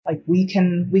Like we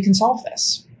can solve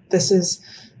this. This is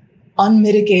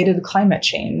unmitigated climate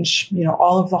change,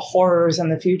 all of the horrors in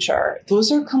the future.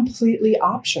 Those are completely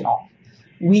optional.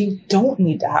 We don't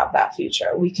need to have that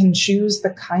future. We can choose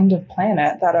the kind of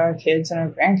planet that our kids and our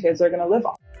grandkids are going to live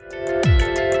on.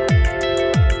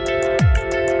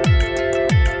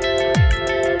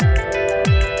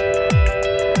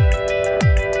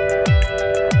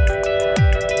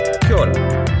 Kia ora,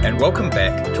 and welcome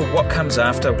back to What Comes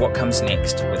After, What Comes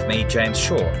Next, with me, James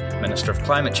Shaw, Minister of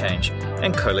Climate Change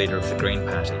and co-leader of the Green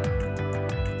Party.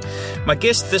 My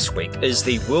guest this week is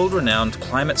the world-renowned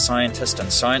climate scientist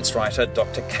and science writer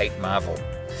Dr. Kate Marvel.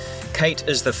 Kate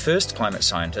is the first climate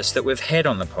scientist that we've had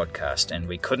on the podcast, and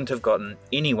we couldn't have gotten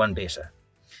anyone better.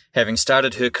 Having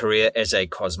started her career as a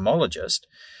cosmologist,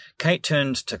 Kate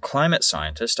turned to climate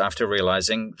scientist after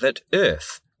realizing that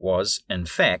Earth was, in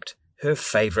fact, her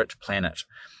favourite planet,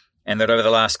 and that over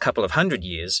the last couple of 100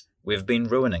 years, we've been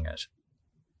ruining it.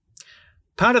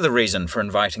 Part of the reason for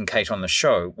inviting Kate on the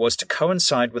show was to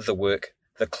coincide with the work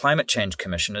the Climate Change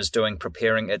Commission is doing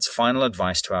preparing its final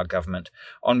advice to our government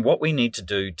on what we need to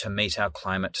do to meet our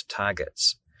climate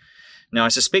targets. Now, I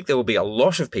suspect there will be a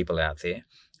lot of people out there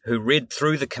who read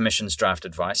through the Commission's draft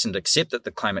advice and accept that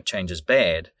the climate change is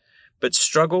bad, but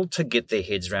struggle to get their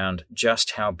heads around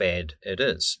just how bad it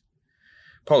is.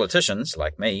 Politicians,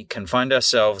 like me, can find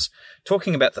ourselves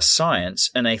talking about the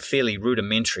science in a fairly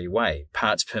rudimentary way,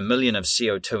 parts per million of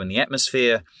CO2 in the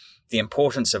atmosphere, the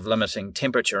importance of limiting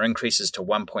temperature increases to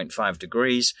 1.5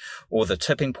 degrees, or the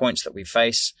tipping points that we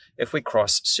face if we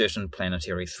cross certain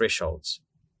planetary thresholds.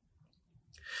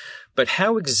 But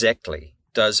how exactly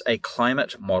does a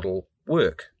climate model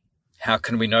work? How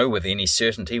can we know with any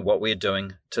certainty what we're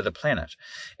doing to the planet?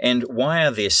 And why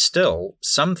are there still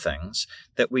some things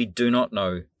that we do not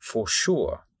know for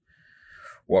sure?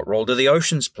 What role do the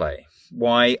oceans play?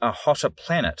 Why a hotter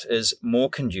planet is more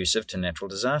conducive to natural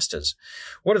disasters?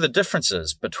 What are the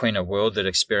differences between a world that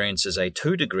experiences a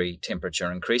 2-degree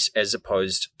temperature increase as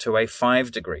opposed to a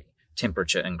 5-degree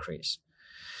temperature increase?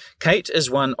 Kate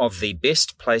is one of the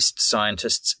best-placed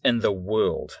scientists in the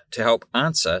world to help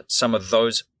answer some of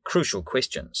those crucial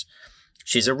questions.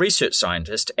 She's a research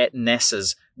scientist at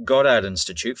NASA's Goddard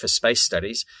Institute for Space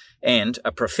Studies and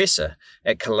a professor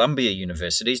at Columbia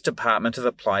University's Department of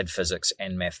Applied Physics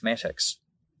and Mathematics.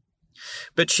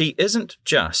 But she isn't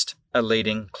just a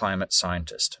leading climate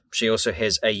scientist. She also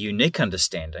has a unique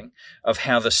understanding of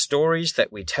how the stories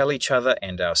that we tell each other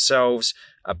and ourselves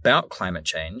about climate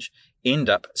change end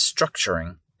up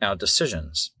structuring our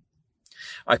decisions.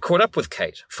 I caught up with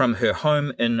Kate from her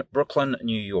home in Brooklyn,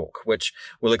 New York, which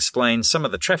will explain some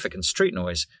of the traffic and street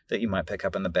noise that you might pick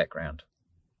up in the background.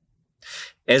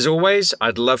 As always,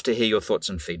 I'd love to hear your thoughts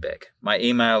and feedback. My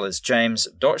email is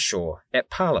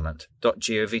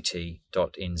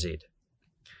james.shaw@parliament.govt.nz.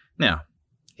 Now,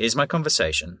 here's my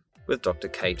conversation with Dr.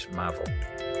 Kate Marvel.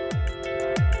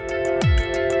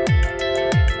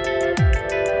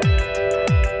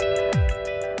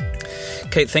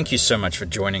 Kate, thank you so much for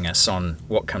joining us on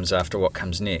What Comes After, What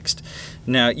Comes Next.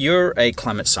 Now, you're a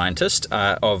climate scientist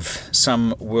of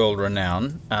some world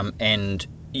renown, and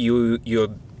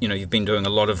you've been doing a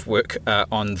lot of work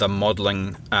on the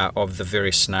modelling of the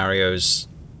various scenarios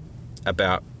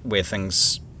about where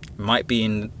things might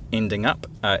be ending up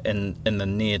in the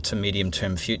near to medium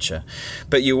term future.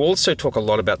 But you also talk a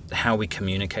lot about how we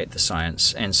communicate the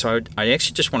science. And so I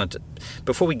actually just wanted to,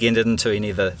 before we get into any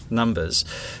of the numbers,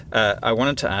 I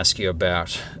wanted to ask you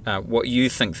about what you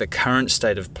think the current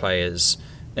state of play is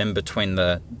in between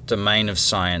the domain of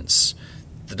science,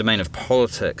 the domain of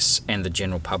politics, and the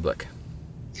general public.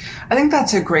 I think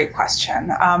that's a great question.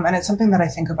 And it's something that I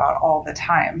think about all the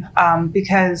time,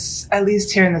 because at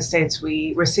least here in the States,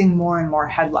 we're seeing more and more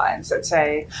headlines that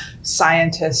say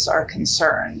scientists are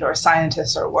concerned or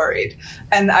scientists are worried.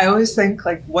 And I always think,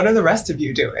 like, what are the rest of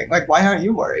you doing? Like, why aren't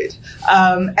you worried?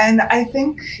 And I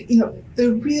think,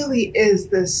 there really is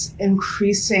this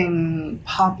increasing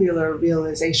popular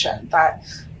realization that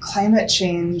climate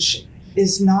change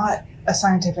is not a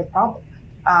scientific problem.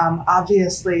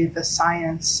 Obviously, the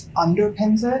science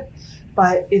underpins it,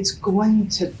 but it's going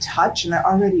to touch, and it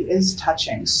already is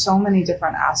touching, so many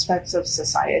different aspects of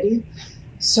society.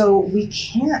 So we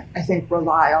can't, I think,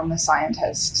 rely on the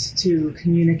scientists to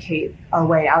communicate our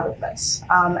way out of this.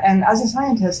 And as a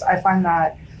scientist, I find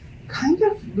that kind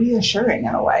of reassuring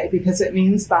in a way, because it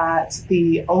means that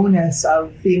the onus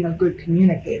of being a good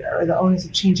communicator, or the onus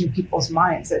of changing people's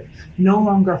minds, it no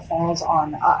longer falls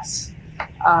on us.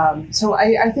 So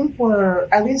I think we're,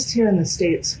 at least here in the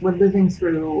States, we're living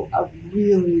through a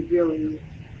really, really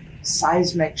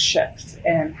seismic shift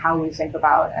in how we think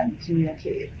about and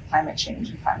communicate climate change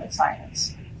and climate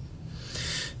science.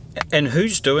 And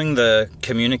who's doing the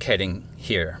communicating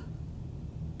here?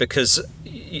 Because,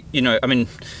 we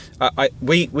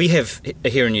have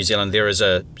here in New Zealand, there is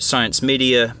a science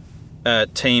media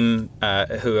team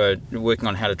who are working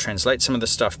on how to translate some of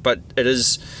this stuff, but it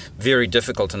is very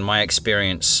difficult in my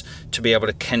experience to be able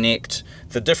to connect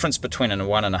the difference between a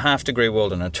 1.5 degree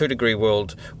world and a 2 degree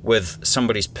world with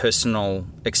somebody's personal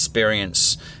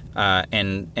experience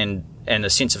and a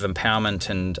sense of empowerment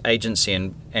and agency,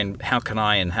 and how can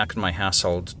my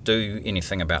household do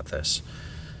anything about this?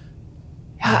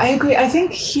 Yeah, I agree. I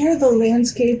think here the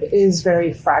landscape is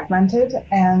very fragmented,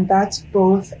 and that's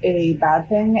both a bad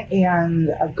thing and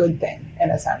a good thing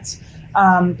in a sense,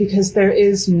 because there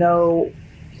is no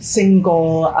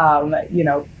single,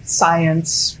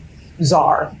 science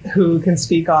czar who can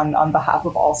speak on behalf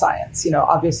of all science.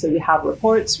 Obviously we have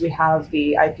reports. We have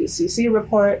the IPCC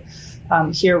report.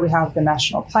 Here we have the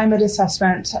National Climate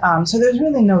Assessment. So there's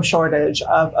really no shortage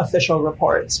of official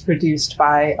reports produced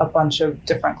by a bunch of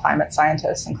different climate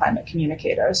scientists and climate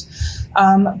communicators.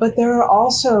 But there are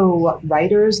also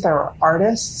writers, there are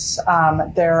artists,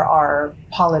 there are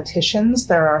politicians,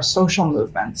 there are social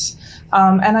movements.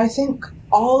 And I think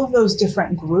all of those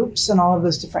different groups and all of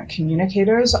those different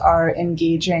communicators are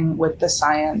engaging with the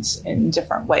science in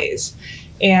different ways.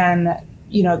 And,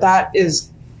 that is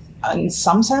in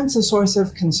some sense a source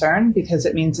of concern, because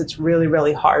it means it's really,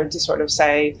 really hard to sort of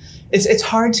say, it's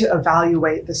hard to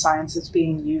evaluate the science that's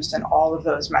being used in all of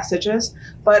those messages.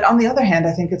 But on the other hand,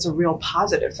 I think it's a real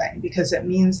positive thing, because it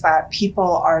means that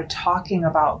people are talking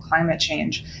about climate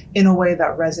change in a way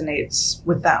that resonates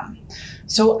with them.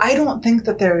 So I don't think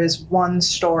that there is one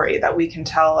story that we can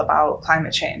tell about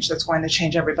climate change that's going to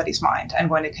change everybody's mind and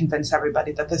going to convince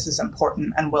everybody that this is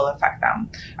important and will affect them.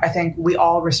 I think we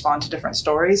all respond to different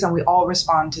stories, and we all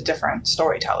respond to different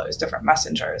storytellers, different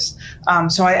messengers.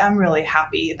 So I am really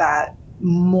happy that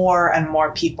more and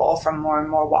more people from more and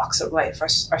more walks of life are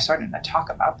starting to talk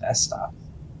about this stuff.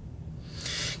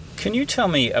 Can you tell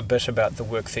me a bit about the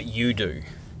work that you do,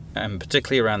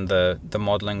 particularly around the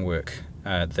modelling work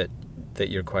that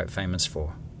you're quite famous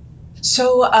for?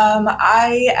 So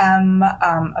I am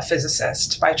a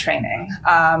physicist by training.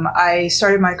 I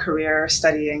started my career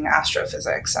studying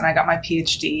astrophysics, and I got my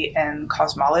PhD in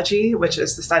cosmology, which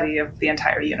is the study of the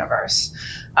entire universe.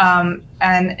 And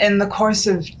in the course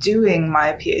of doing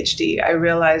my PhD, I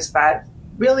realized that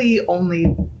really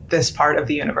only this part of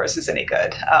the universe is any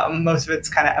good. Most of it's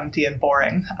kind of empty and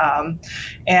boring.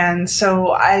 And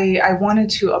so I wanted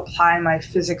to apply my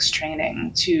physics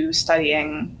training to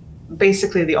studying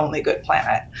basically the only good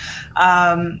planet.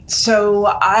 So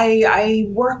I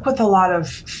work with a lot of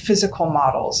physical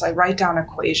models. I write down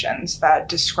equations that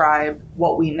describe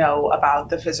what we know about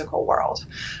the physical world.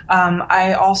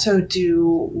 I also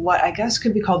do what I guess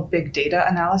could be called big data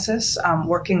analysis,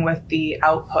 working with the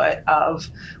output of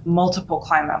multiple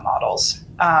climate models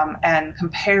and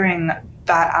comparing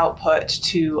that output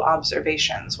to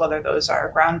observations, whether those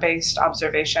are ground-based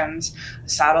observations,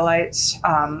 satellites,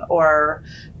 or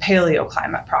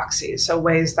paleoclimate proxies, so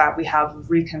ways that we have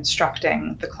of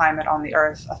reconstructing the climate on the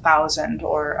Earth 1,000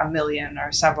 or 1,000,000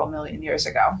 or several million years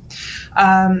ago.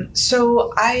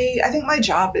 So I think my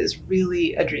job is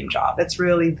really a dream job. It's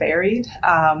really varied.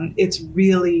 It's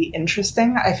really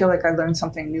interesting. I feel like I learn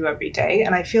something new every day,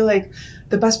 and I feel like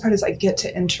the best part is I get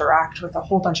to interact with a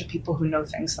whole bunch of people who know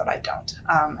things that I don't.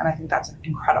 And I think that's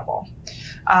incredible.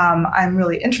 I'm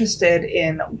really interested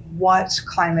in what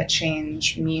climate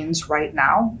change means right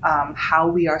now, how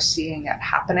we are seeing it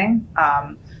happening,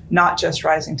 not just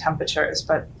rising temperatures,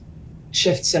 but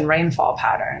shifts in rainfall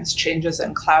patterns, changes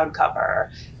in cloud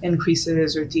cover,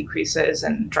 increases or decreases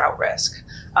in drought risk,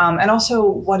 and also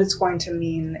what it's going to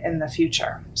mean in the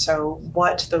future. So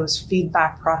what those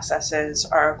feedback processes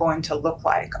are going to look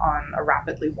like on a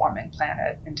rapidly warming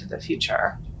planet into the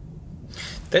future.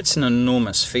 That's an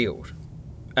enormous field.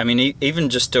 I mean, even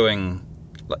just doing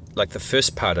like the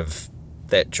first part of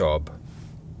that job,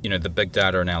 the big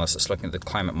data analysis, looking at the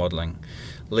climate modelling,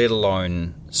 let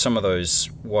alone some of those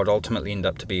what ultimately end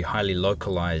up to be highly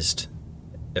localized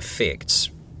effects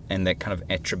and that kind of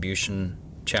attribution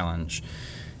challenge.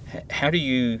 How do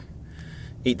you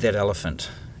eat that elephant,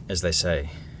 as they say?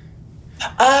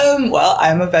 Well,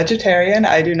 I'm a vegetarian.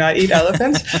 I do not eat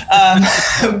elephants.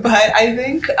 But I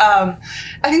think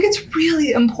it's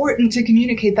really important to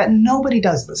communicate that nobody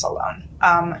does this alone.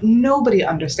 Nobody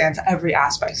understands every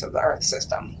aspect of the Earth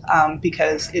system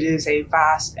because it is a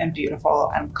vast and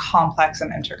beautiful and complex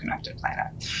and interconnected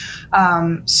planet.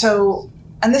 So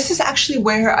And this is actually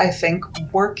where I think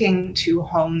working to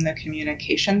hone the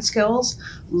communication skills,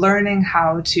 learning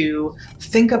how to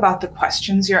think about the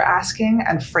questions you're asking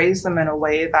and phrase them in a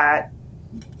way that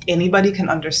anybody can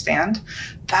understand,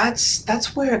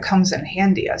 that's where it comes in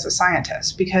handy as a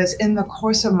scientist. Because in the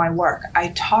course of my work, I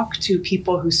talk to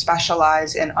people who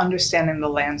specialize in understanding the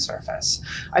land surface.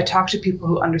 I talk to people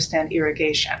who understand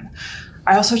irrigation.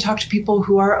 I also talk to people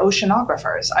who are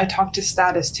oceanographers. I talk to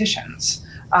statisticians.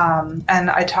 And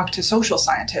I talk to social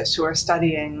scientists who are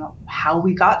studying how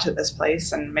we got to this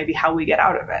place and maybe how we get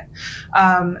out of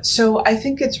it. So I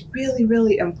think it's really,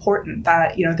 really important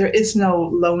that, there is no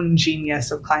lone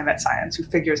genius of climate science who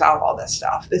figures out all this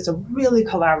stuff. It's a really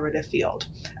collaborative field,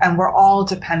 and we're all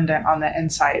dependent on the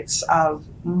insights of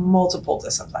multiple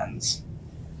disciplines.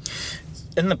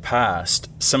 In the past,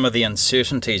 some of the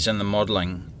uncertainties in the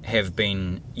modelling have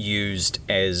been used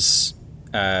as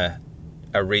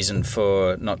a reason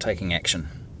for not taking action,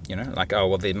 like, oh,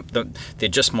 well, they're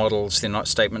just models, they're not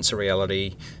statements of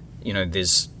reality,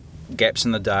 there's gaps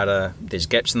in the data, there's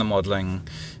gaps in the modelling,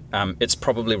 it's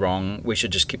probably wrong, we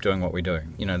should just keep doing what we're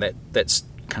doing. That's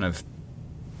kind of,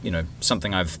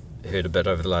 something I've heard a bit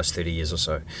over the last 30 years or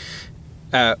so.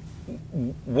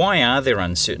 Why are there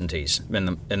uncertainties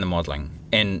in the modelling,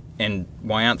 and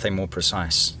why aren't they more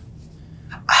precise?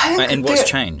 And what's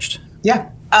changed? Yeah.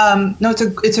 No,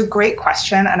 it's a great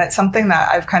question, and it's something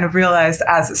that I've kind of realized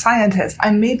as a scientist.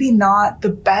 I'm maybe not the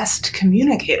best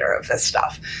communicator of this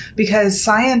stuff, because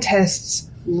scientists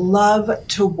love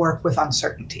to work with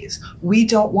uncertainties. We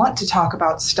don't want to talk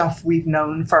about stuff we've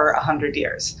known for 100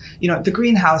 years. The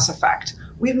greenhouse effect.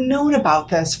 We've known about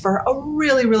this for a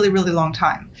really, really, really long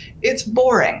time. It's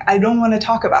boring. I don't want to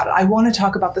talk about it. I want to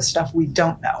talk about the stuff we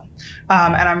don't know.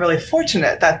 And I'm really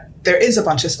fortunate that there is a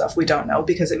bunch of stuff we don't know,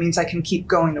 because it means I can keep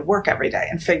going to work every day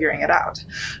and figuring it out.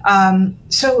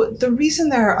 So the reason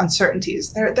there are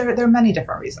uncertainties, there are many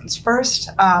different reasons. First,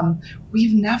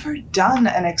 we've never done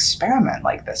an experiment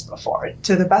like this before.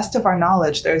 To the best of our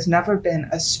knowledge, there's never been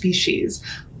a species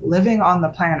living on the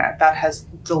planet that has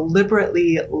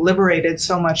deliberately liberated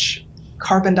so much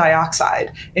carbon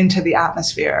dioxide into the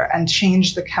atmosphere and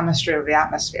changed the chemistry of the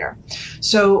atmosphere.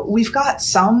 So we've got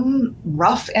some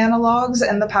rough analogs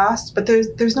in the past, but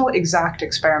there's no exact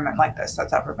experiment like this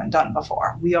that's ever been done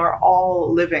before. We are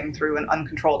all living through an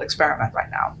uncontrolled experiment right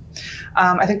now.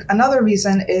 I think another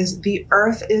reason is the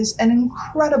Earth is an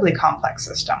incredibly complex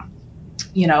system.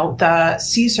 The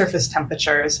sea surface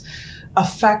temperatures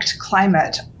affect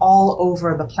climate all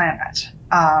over the planet.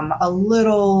 A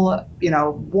little,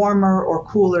 warmer or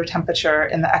cooler temperature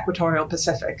in the equatorial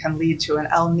Pacific can lead to an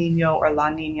El Nino or La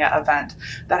Nina event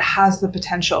that has the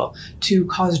potential to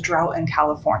cause drought in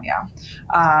California,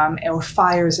 or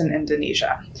fires in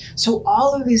Indonesia. So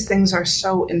all of these things are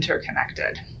so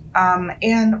interconnected.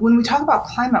 And when we talk about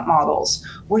climate models,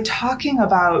 we're talking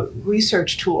about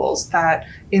research tools that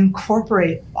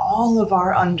incorporate all of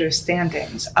our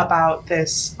understandings about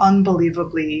this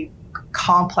unbelievably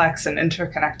complex and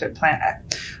interconnected planet.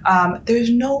 There's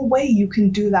no way you can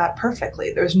do that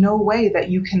perfectly. There's no way that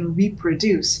you can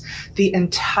reproduce the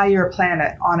entire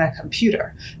planet on a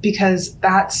computer, because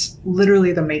that's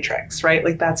literally the Matrix, right?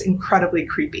 Like, that's incredibly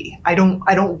creepy. I don't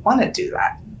want to do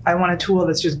that. I want a tool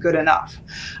that's just good enough.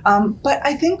 But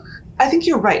I think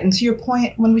you're right. And to your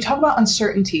point, when we talk about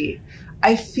uncertainty,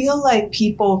 I feel like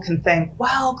people can think,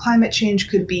 well, climate change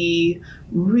could be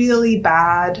really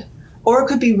bad, or it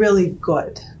could be really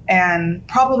good. And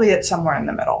probably it's somewhere in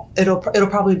the middle. It'll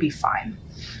probably be fine.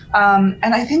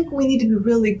 And I think we need to be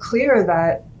really clear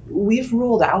that we've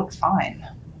ruled out fine.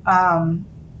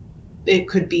 It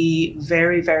could be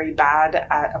very, very bad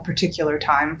at a particular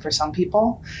time for some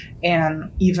people,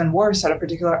 and even worse at a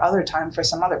particular other time for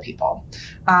some other people.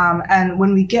 And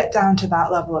when we get down to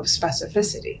that level of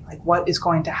specificity, like what is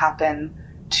going to happen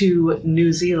to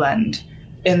New Zealand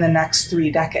in the next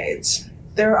 3 decades,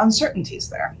 there are uncertainties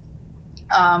there.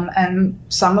 And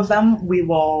some of them we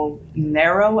will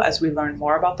narrow as we learn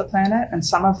more about the planet, and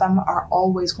some of them are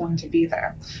always going to be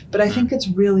there. But I think it's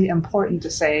really important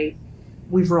to say,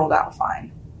 we've ruled out fine.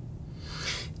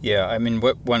 Yeah, I mean,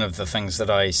 one of the things that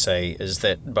I say is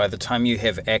that by the time you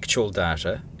have actual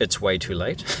data, it's way too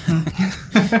late.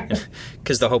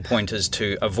 Because the whole point is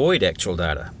to avoid actual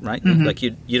data, right? Mm-hmm. Like,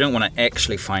 you don't want to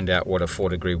actually find out what a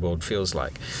 4-degree world feels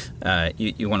like.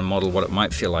 You want to model what it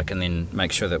might feel like and then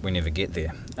make sure that we never get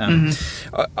there.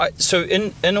 So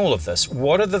in all of this,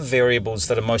 what are the variables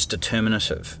that are most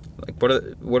determinative? Like,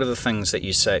 what are the things that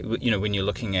you say, when you're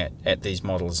looking at these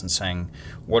models and saying,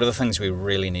 what are the things we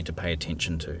really need to pay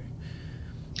attention to?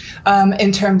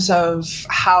 In terms of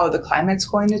how the climate's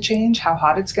going to change, how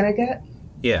hot it's going to get?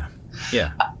 Yeah.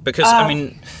 Yeah, because I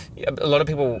mean, a lot of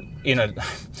people,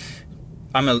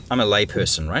 I'm a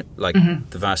layperson, right? Like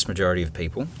the vast majority of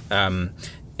people,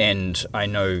 and I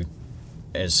know,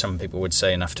 as some people would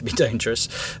say, enough to be dangerous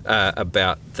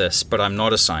about this, but I'm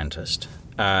not a scientist,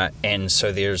 and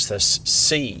so there's this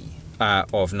sea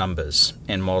of numbers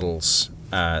and models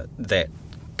that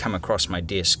come across my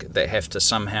desk that have to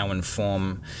somehow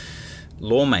inform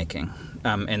lawmaking,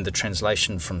 and the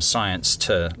translation from science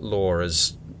to law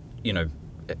is,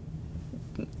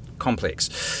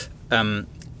 complex.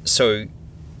 So,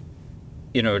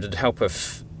 it'd help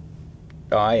if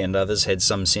I and others had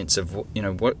some sense of,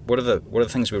 what are the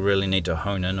things we really need to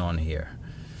hone in on here?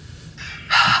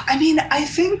 I mean, I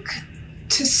think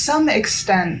to some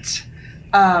extent,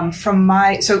 I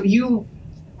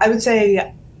would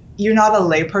say you're not a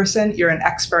layperson, you're an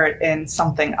expert in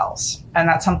something else. And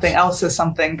that something else is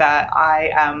something that I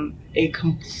am a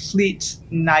complete,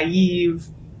 naive,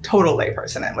 total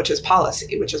layperson in, which is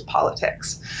policy, which is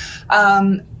politics.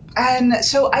 And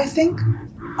so I think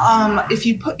if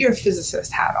you put your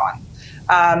physicist hat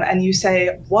on and you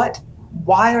say,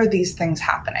 why are these things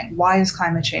happening? Why is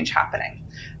climate change happening?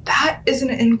 That is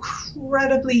an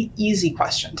incredibly easy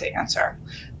question to answer.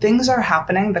 Things are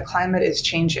happening, the climate is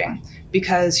changing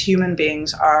because human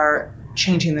beings are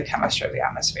changing the chemistry of the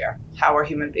atmosphere. How are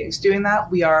human beings doing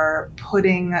that? We are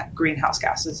putting greenhouse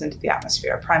gases into the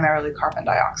atmosphere, primarily carbon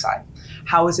dioxide.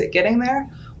 How is it getting there?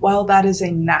 Well, that is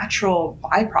a natural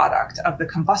byproduct of the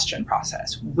combustion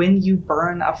process. When you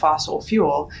burn a fossil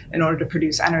fuel in order to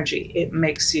produce energy, it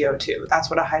makes CO2. That's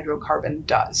what a hydrocarbon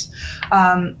does.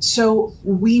 So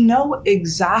we know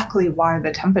exactly why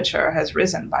the temperature has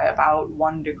risen by about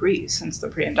 1 degree since the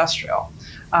pre-industrial.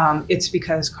 It's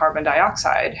because carbon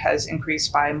dioxide has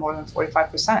increased by more than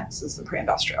 45% since the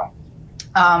pre-industrial.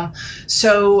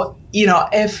 So,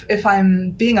 if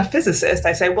I'm being a physicist,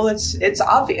 I say, well, it's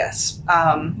obvious.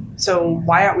 So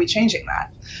why aren't we changing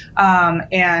that?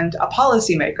 And a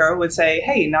policymaker would say,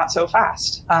 hey, not so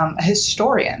fast. A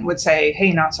historian would say,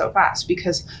 hey, not so fast,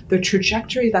 because the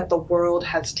trajectory that the world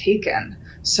has taken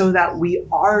so that we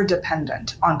are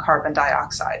dependent on carbon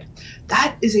dioxide,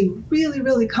 that is a really,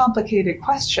 really complicated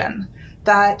question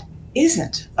that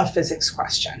isn't a physics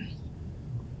question.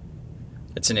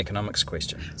 It's an economics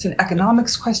question. It's an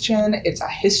economics question. It's a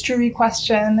history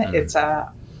question. It's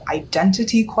a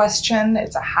identity question.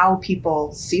 It's a how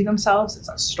people see themselves. It's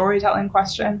a storytelling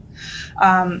question.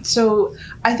 So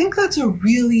I think that's a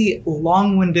really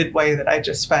long-winded way that I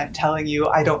just spent telling you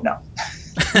I don't know.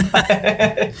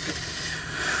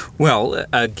 Well,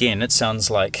 again, it sounds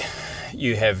like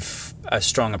you have a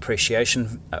strong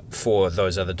appreciation for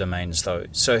those other domains, though.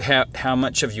 So how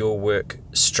much of your work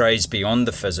strays beyond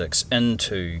the physics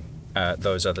into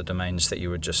those other domains that you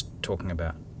were just talking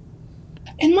about?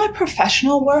 In my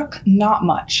professional work, not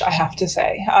much, I have to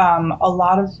say.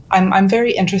 I'm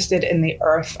very interested in the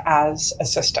Earth as a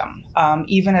system.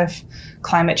 Even if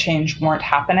climate change weren't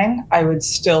happening, I would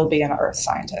still be an Earth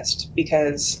scientist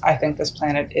because I think this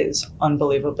planet is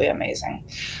unbelievably amazing.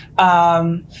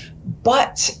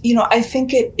 But, I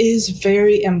think it is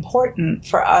very important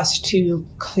for us to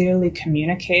clearly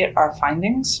communicate our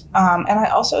findings. And I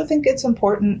also think it's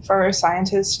important for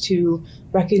scientists to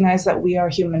recognize that we are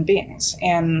human beings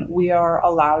and we are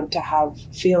allowed to have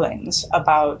feelings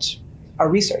about a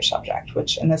research subject,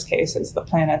 which in this case is the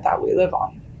planet that we live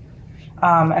on.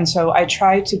 And so I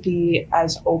try to be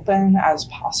as open as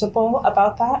possible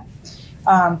about that,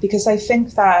 because I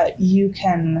think that you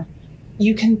can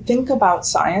think about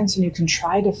science and you can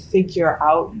try to figure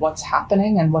out what's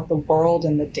happening and what the world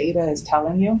and the data is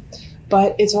telling you.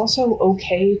 But it's also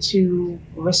okay to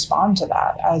respond to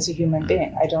that as a human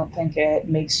being. I don't think it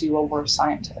makes you a worse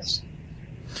scientist.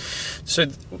 So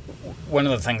one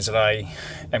of the things that I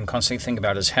am constantly thinking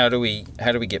about is how do we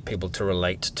get people to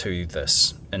relate to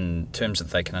this in terms that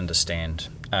they can understand?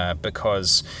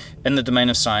 Because in the domain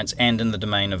of science and in the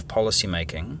domain of policy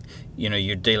making,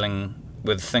 you're dealing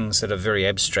with things that are very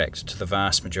abstract to the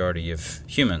vast majority of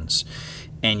humans.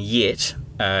 And yet,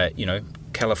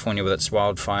 California with its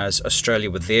wildfires,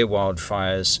 Australia with their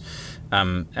wildfires,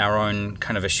 our own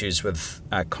kind of issues with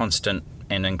constant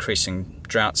and increasing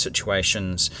drought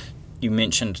situations. You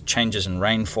mentioned changes in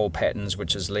rainfall patterns,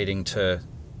 which is leading to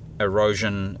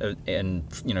erosion and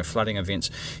flooding events.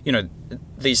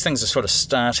 These things are sort of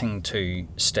starting to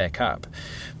stack up.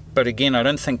 But again, I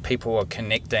don't think people are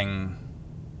connecting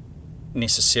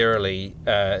necessarily,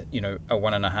 a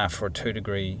 1.5 or 2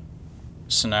 degree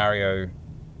scenario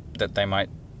that they might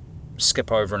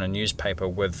skip over in a newspaper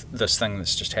with this thing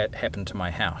that's just happened to my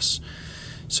house.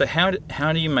 So how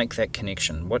do you make that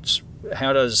connection?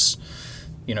 How does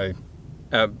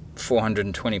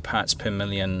 420 parts per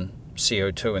million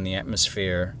CO2 in the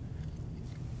atmosphere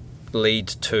lead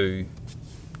to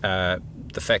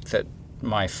the fact that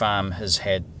my farm has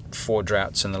had 4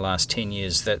 droughts in the last 10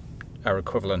 years that are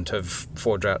equivalent of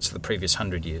 4 droughts of the previous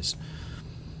 100 years?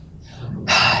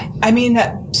 I mean,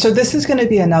 so this is going to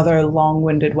be another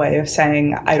long-winded way of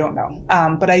saying I don't know,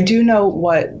 but I do know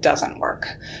what doesn't work.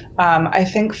 I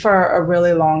think for a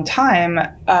really long time,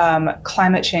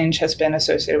 climate change has been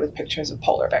associated with pictures of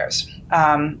polar bears,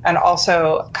 and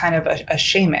also kind of a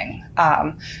shaming.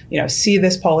 See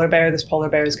this polar bear is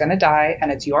going to die,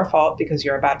 and it's your fault because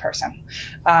you're a bad person.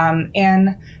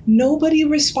 And nobody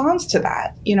responds to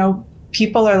that.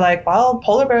 People are like, well,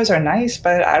 polar bears are nice,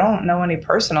 but I don't know any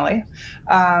personally.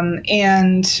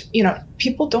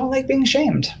 People don't like being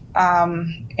shamed.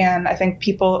 And I think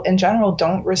people in general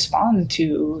don't respond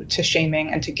to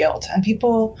shaming and to guilt. And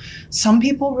some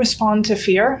people respond to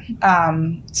fear,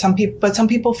 some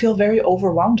people feel very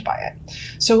overwhelmed by it.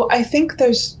 So I think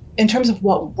in terms of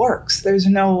what works, there's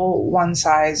no one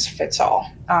size fits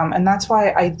all. And that's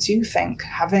why I do think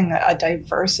having a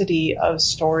diversity of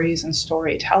stories and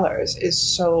storytellers is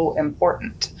so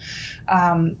important.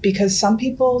 Because some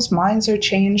people's minds are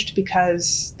changed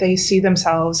because they see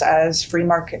themselves as free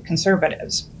market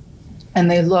conservatives. And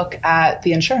they look at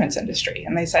the insurance industry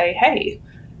and they say, hey,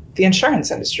 the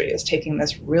insurance industry is taking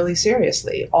this really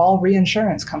seriously. All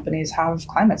reinsurance companies have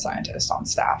climate scientists on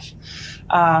staff.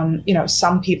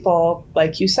 Some people,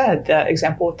 like you said, the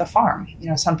example with the farm,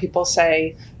 some people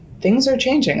say things are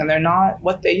changing and they're not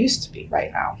what they used to be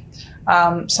right now.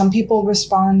 Some people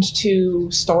respond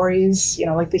to stories,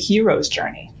 like the hero's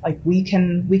journey, like we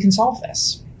can solve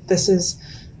this. This is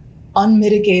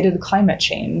unmitigated climate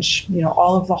change,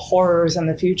 all of the horrors in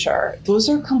the future. Those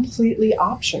are completely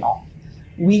optional.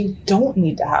 We don't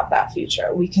need to have that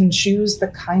future. We can choose the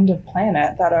kind of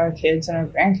planet that our kids and our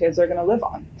grandkids are going to live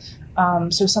on.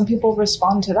 So some people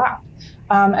respond to that.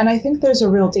 And I think there's a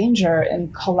real danger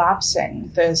in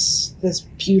collapsing this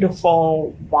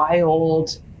beautiful,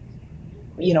 wild,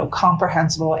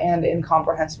 comprehensible and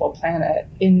incomprehensible planet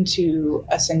into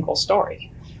a single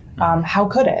story. How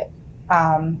could it?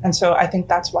 And so I think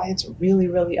that's why it's really,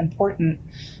 really important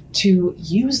to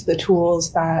use the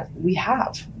tools that we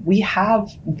have. We have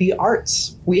the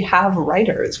arts, we have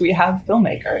writers, we have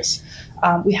filmmakers,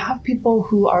 we have people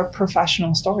who are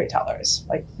professional storytellers.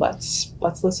 Like let's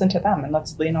listen to them and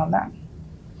let's lean on them.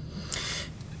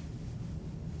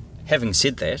 Having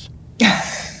said that,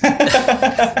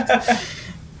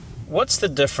 what's the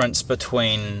difference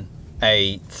between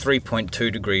a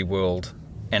 3.2 degree world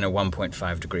and a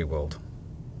 1.5 degree world?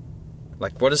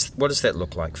 Like, what does that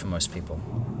look like for most people?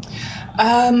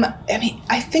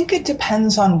 I think it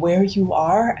depends on where you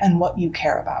are and what you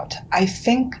care about. I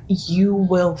think you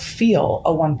will feel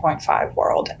a 1.5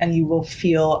 world and you will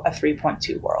feel a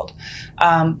 3.2 world.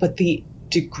 But the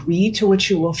degree to which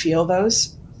you will feel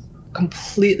those,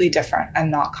 completely different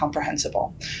and not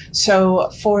comprehensible.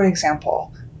 So, for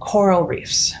example, coral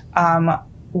reefs.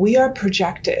 We are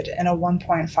projected in a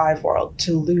 1.5 world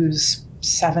to lose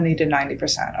 70 to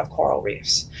 90% of coral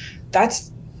reefs.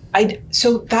 That's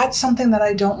something that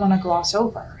I don't want to gloss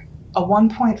over. A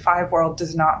 1.5 world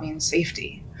does not mean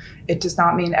safety. It does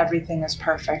not mean everything is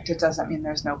perfect. It doesn't mean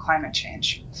there's no climate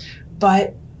change.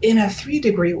 But in a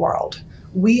 3-degree world,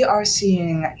 we are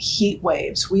seeing heat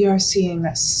waves. We are seeing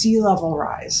sea level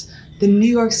rise. The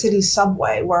New York City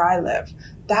subway, where I live,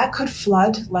 that could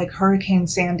flood like Hurricane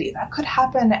Sandy. That could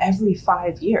happen every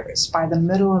 5 years by the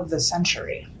middle of the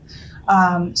century.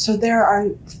 So there are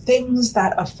things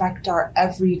that affect our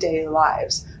everyday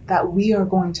lives that we are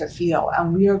going to feel,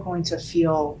 and we are going to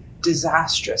feel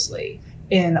disastrously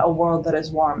in a world that is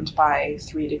warmed by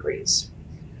 3 degrees.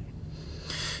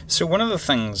 So one of the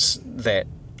things that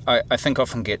I think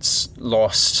often gets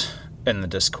lost in the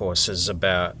discourse is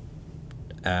about,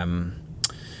 like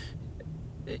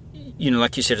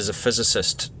you said, as a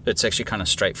physicist, it's actually kind of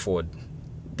straightforward.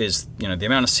 There's, the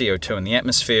amount of CO2 in the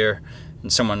atmosphere.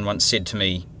 And someone once said to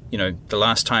me, the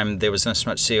last time there was this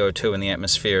much CO2 in the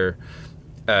atmosphere,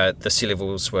 the sea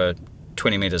levels were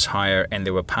 20 meters higher and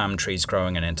there were palm trees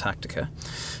growing in Antarctica,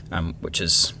 which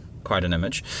is quite an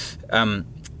image.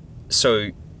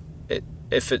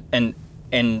 If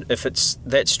it's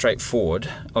that straightforward,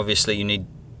 obviously you need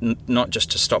not just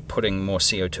to stop putting more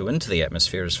CO2 into the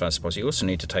atmosphere as fast as possible, you also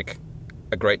need to take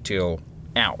a great deal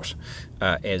out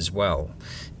as well.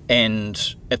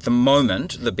 And at the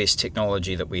moment, the best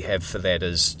technology that we have for that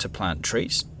is to plant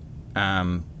trees.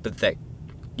 But that,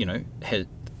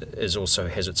 also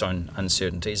has its own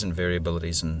uncertainties and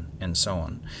variabilities and so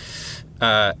on.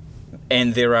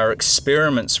 And there are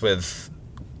experiments with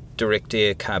direct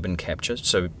air carbon capture,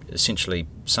 so essentially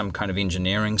some kind of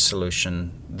engineering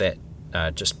solution that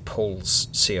just pulls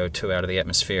CO2 out of the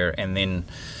atmosphere and then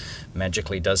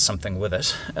magically does something with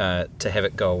it to have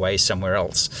it go away somewhere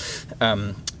else,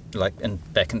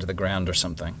 back into the ground or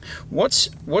something.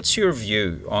 What's your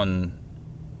view on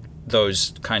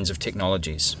those kinds of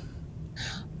technologies?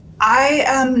 I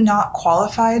am not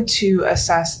qualified to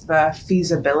assess the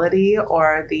feasibility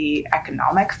or the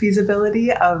economic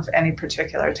feasibility of any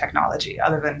particular technology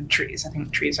other than trees. I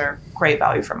think trees are great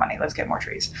value for money. Let's get more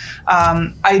trees.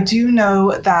 I do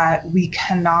know that we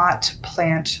cannot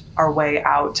plant our way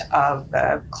out of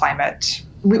the climate.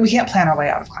 We can't plan our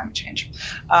way out of climate change.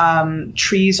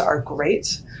 Trees are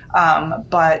great,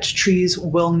 but trees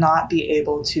will not be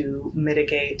able to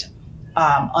mitigate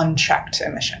unchecked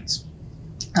emissions.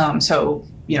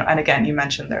 And again, you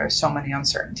mentioned there are so many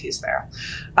uncertainties there.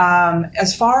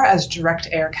 As far as direct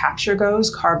air capture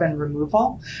goes, carbon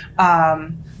removal,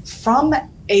 from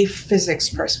a physics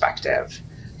perspective,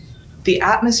 the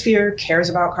atmosphere cares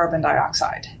about carbon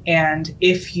dioxide. And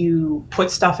if you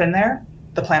put stuff in there,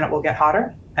 the planet will get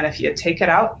hotter. And if you take it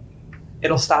out,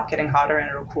 it'll stop getting hotter and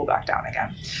it'll cool back down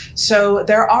again. So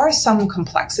there are some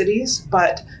complexities,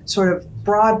 but sort of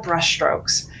broad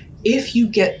brushstrokes. If you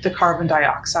get the carbon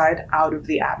dioxide out of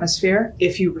the atmosphere,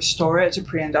 if you restore it to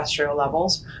pre-industrial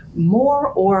levels, more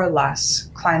or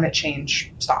less climate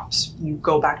change stops. You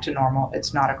go back to normal.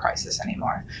 It's not a crisis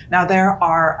anymore. Now, there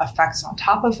are effects on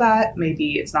top of that.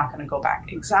 Maybe it's not going to go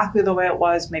back exactly the way it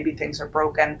was. Maybe things are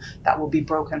broken that will be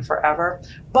broken forever.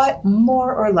 But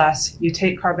more or less, you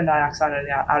take carbon dioxide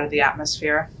out of the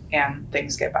atmosphere and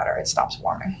things get better. It stops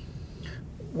warming.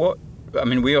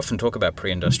 We often talk about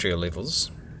pre-industrial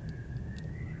levels.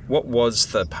 What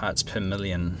was the parts per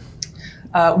million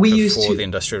before the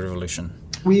Industrial Revolution?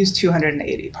 We use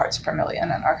 280 parts per million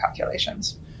in our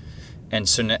calculations. And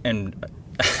so, and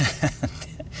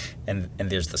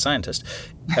there's the scientist.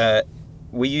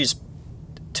 We use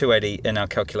 280 in our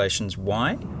calculations.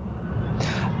 Why?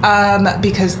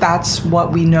 Because that's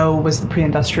what we know was the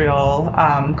pre-industrial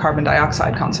carbon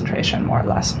dioxide concentration, more or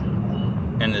less.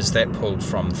 And is that pulled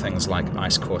from things like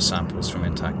ice core samples from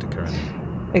Antarctica?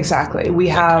 Exactly. We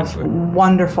have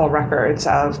wonderful records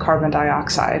of carbon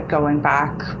dioxide going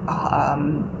back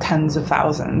tens of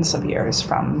thousands of years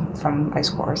from ice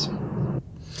cores.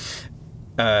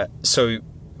 So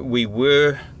we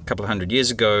were a couple of hundred years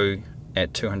ago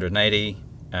at 280.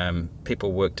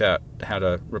 People worked out how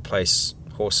to replace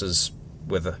horses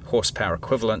with a horsepower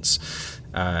equivalents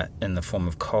in the form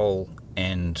of coal,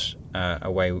 and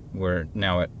away we're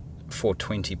now at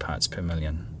 420 parts per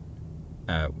million,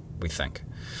 we think.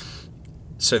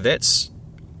 So that's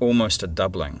almost a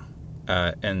doubling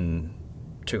in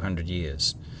 200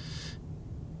 years.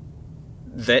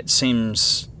 That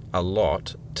seems a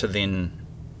lot to then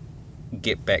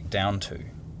get back down to.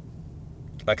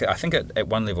 Like, I think at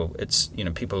one level, it's,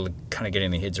 people are kind of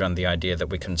getting their heads around the idea that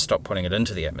we can stop putting it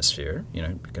into the atmosphere. We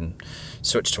can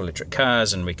switch to electric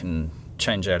cars, and we can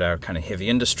change out our kind of heavy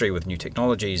industry with new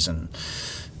technologies, and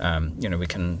we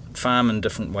can farm in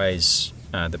different ways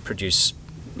that produce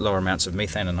lower amounts of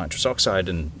methane and nitrous oxide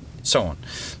and so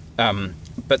on.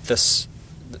 But this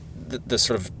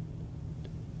sort of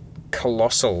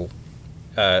colossal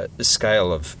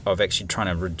scale of actually trying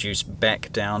to reduce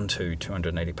back down to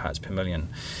 280 parts per million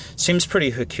seems pretty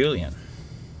Herculean.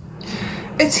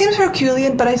 It seems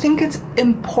Herculean, but I think it's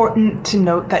important to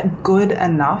note that good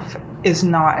enough is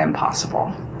not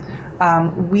impossible.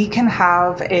 We can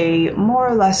have a more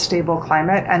or less stable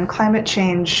climate, and climate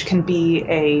change can be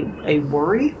a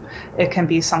worry. It can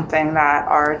be something that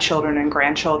our children and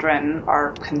grandchildren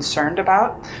are concerned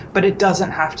about, but it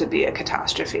doesn't have to be a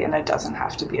catastrophe, and it doesn't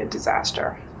have to be a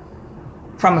disaster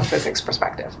from a physics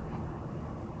perspective.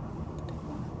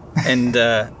 And,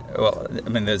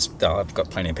 I've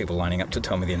got plenty of people lining up to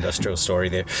tell me the industrial story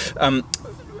there.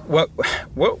 What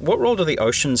role do the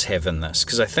oceans have in this?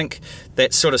 Because I think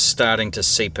that's sort of starting to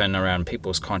seep in around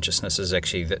people's consciousnesses,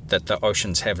 actually, that the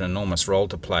oceans have an enormous role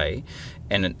to play.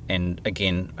 And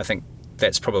again, I think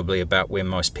that's probably about where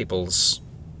most people's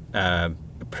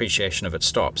appreciation of it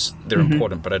stops. They're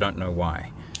important, but I don't know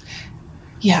why.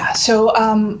 Yeah, so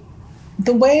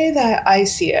the way that I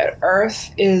see it,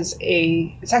 Earth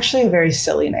it's actually a very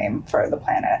silly name for the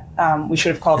planet. We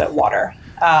should have called it water,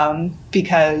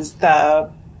 because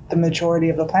the majority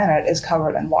of the planet is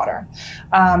covered in water.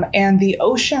 And the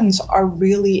oceans are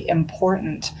really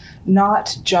important,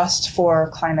 not just for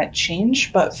climate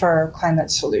change, but for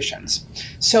climate solutions.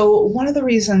 So one of the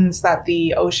reasons that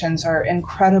the oceans are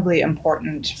incredibly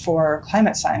important for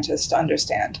climate scientists to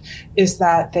understand is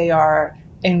that they are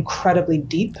incredibly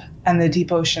deep, and the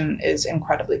deep ocean is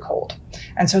incredibly cold.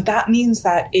 And so that means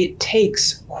that it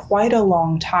takes quite a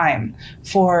long time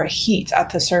for heat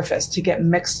at the surface to get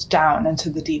mixed down into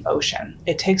the deep ocean.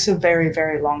 It takes a very,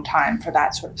 very long time for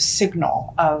that sort of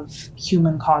signal of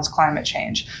human-caused climate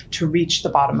change to reach the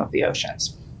bottom of the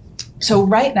oceans. So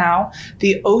right now,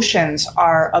 the oceans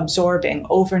are absorbing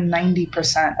over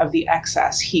 90% of the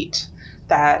excess heat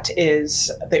that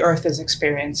the Earth is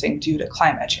experiencing due to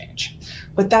climate change.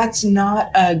 But that's not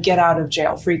a get out of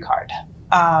jail free card.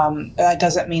 That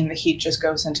doesn't mean the heat just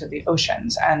goes into the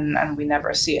oceans and we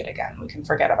never see it again. We can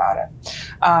forget about it.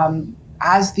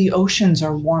 As the oceans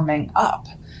are warming up,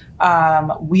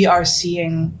 we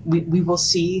will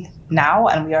see now,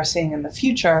 and we are seeing in the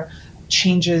future,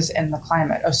 changes in the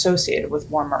climate associated with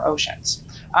warmer oceans.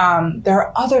 There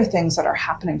are other things that are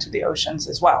happening to the oceans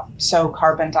as well. So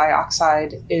carbon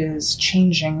dioxide is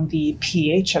changing the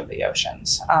pH of the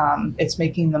oceans. It's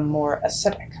making them more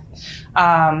acidic.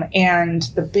 And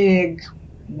the big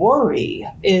worry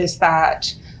is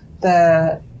that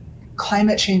the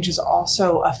climate change is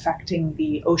also affecting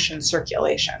the ocean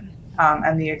circulation.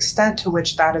 And the extent to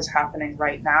which that is happening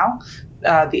right now,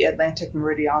 the Atlantic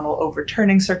meridional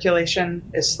overturning circulation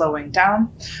is slowing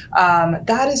down.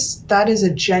 That is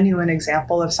a genuine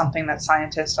example of something that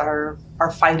scientists are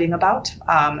fighting about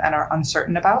and are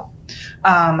uncertain about.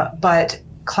 But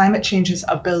climate change's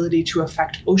ability to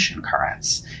affect ocean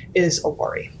currents is a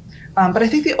worry. But I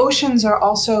think the oceans are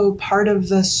also part of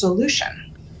the solution.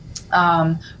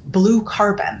 Blue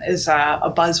carbon is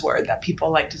a buzzword that people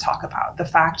like to talk about. The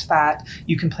fact that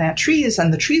you can plant trees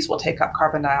and the trees will take up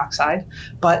carbon dioxide,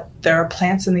 but there are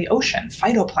plants in the ocean,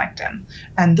 phytoplankton,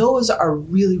 and those are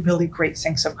really, really great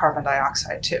sinks of carbon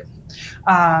dioxide too.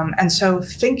 And so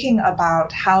thinking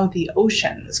about how the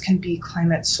oceans can be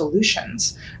climate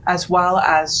solutions as well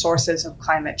as sources of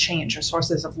climate change or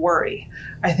sources of worry,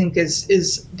 I think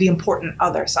is the important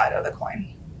other side of the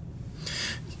coin.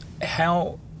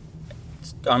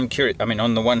 I'm curious. I mean,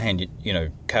 on the one hand,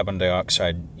 carbon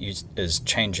dioxide is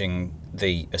changing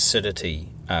the acidity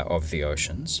of the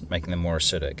oceans, making them more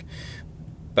acidic.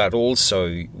 But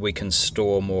also, we can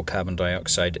store more carbon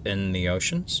dioxide in the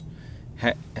oceans.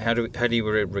 How do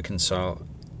you reconcile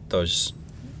those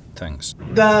things?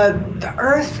 The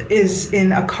Earth is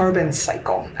in a carbon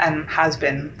cycle and has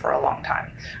been for a long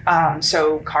time.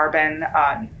 So carbon,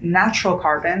 natural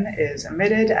carbon is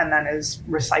emitted and then is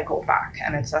recycled back,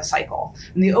 and it's a cycle.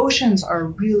 And the oceans are a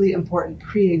really important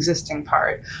pre-existing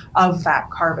part of that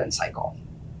carbon cycle.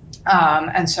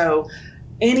 And so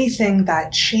anything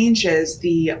that changes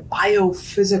the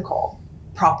biophysical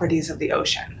properties of the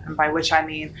ocean, and by which I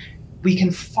mean we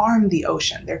can farm the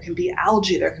ocean. There can be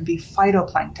algae, there can be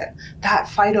phytoplankton. That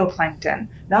phytoplankton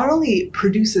not only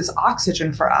produces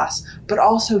oxygen for us, but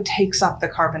also takes up the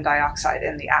carbon dioxide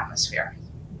in the atmosphere.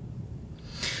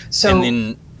 So,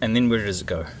 and then where does it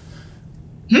go?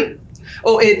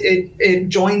 It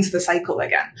joins the cycle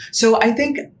again. So I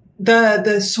think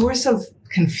the source of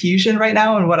confusion right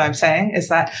now in what I'm saying is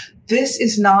that this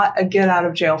is not a get out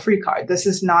of jail free card. This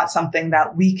is not something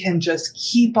that we can just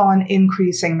keep on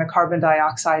increasing the carbon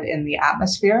dioxide in the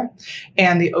atmosphere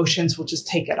and the oceans will just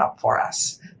take it up for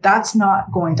us. That's not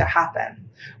going to happen.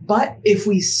 But if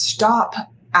we stop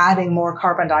adding more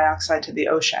carbon dioxide to the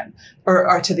ocean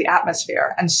or to the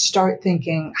atmosphere and start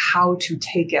thinking how to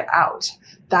take it out,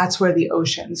 that's where the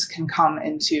oceans can come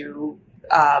into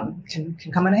can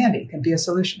come in handy, can be a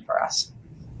solution for us.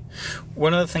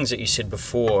 One of the things that you said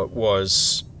before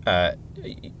was,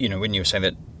 when you were saying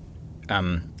that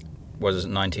was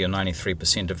 90 or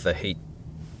 93% of the heat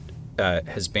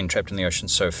has been trapped in the ocean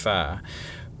so far.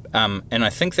 And I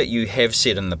think that you have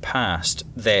said in the past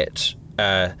that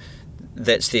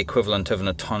that's the equivalent of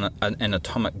an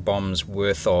atomic bomb's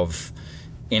worth of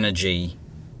energy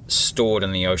stored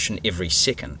in the ocean every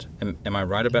second. Am I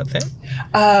right about that?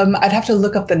 I'd have to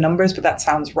look up the numbers, but that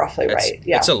sounds roughly right.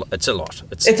 Yeah, it's a lot. It's a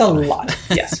lot.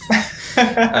 Yes.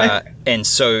 And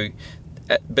so,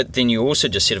 but then you also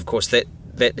just said, of course, that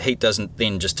heat doesn't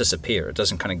then just disappear. It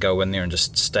doesn't kind of go in there and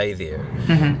just stay there,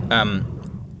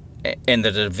 and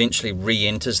that it eventually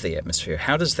re-enters the atmosphere.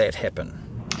 How does that happen?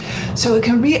 So it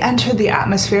can re-enter the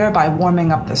atmosphere by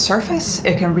warming up the surface.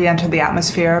 It can re-enter the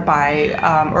atmosphere by,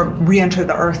 or re-enter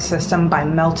the Earth system by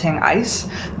melting ice.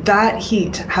 that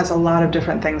heat has a lot of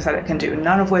different things that it can do,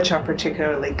 none of which are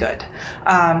particularly good.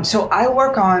 So I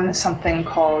work on something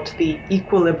called the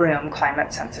equilibrium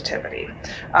climate sensitivity,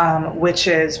 which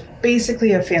is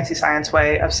basically a fancy science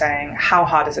way of saying how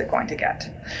hot is it going to get?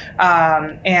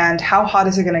 And how hot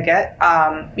is it going to get?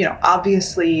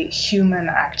 Obviously human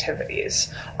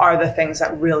activities are the things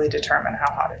that really determine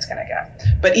how hot it's going to get.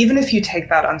 But even if you take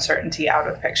that uncertainty out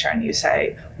of the picture and you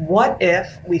say, what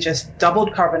if we just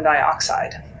doubled carbon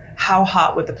dioxide? How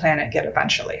hot would the planet get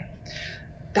eventually?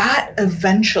 That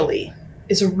eventually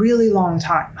is a really long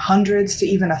time, hundreds to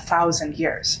even 1,000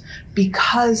 years,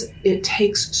 because it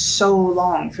takes so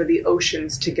long for the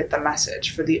oceans to get the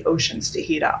message, for the oceans to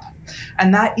heat up.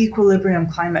 And that equilibrium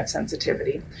climate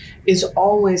sensitivity is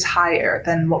always higher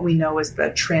than what we know as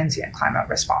the transient climate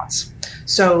response.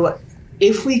 So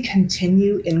if we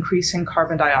continue increasing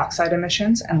carbon dioxide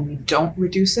emissions and we don't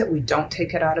reduce it, we don't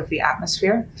take it out of the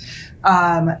atmosphere,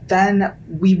 then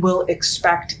we will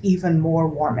expect even more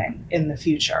warming in the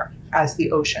future as the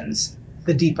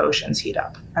deep oceans heat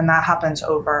up. And that happens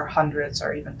over hundreds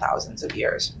or even thousands of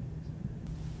years.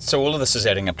 So all of this is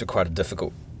adding up to quite a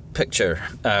difficult picture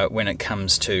when it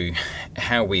comes to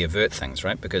how we avert things,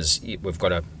 right? Because we've got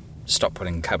to stop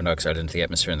putting carbon dioxide into the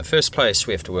atmosphere in the first place.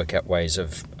 We have to work out ways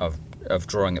of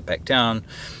drawing it back down,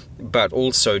 but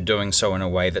also doing so in a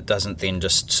way that doesn't then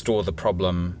just store the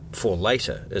problem for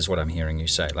later, is what I'm hearing you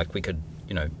say. Like we could,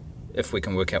 if we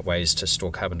can work out ways to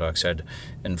store carbon dioxide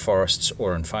in forests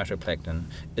or in phytoplankton,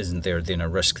 isn't there then a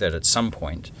risk that at some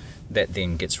point that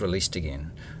then gets released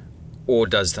again? Or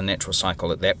does the natural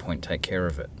cycle at that point take care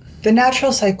of it? The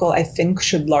natural cycle, I think,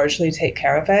 should largely take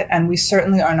care of it, and we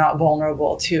certainly are not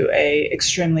vulnerable to a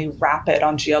extremely rapid,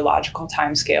 on geological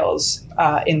timescales,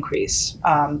 increase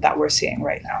that we're seeing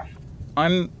right now.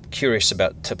 I'm curious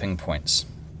about tipping points.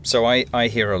 So I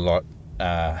hear a lot,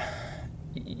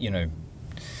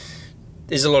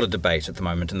 there's a lot of debate at the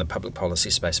moment in the public policy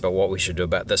space about what we should do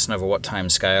about this and over what time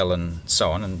scale and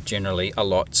so on, and generally a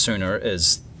lot sooner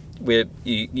is where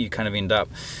you kind of end up.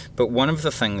 But one of the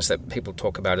things that people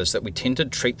talk about is that we tend to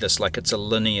treat this like it's a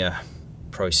linear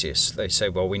process. They say,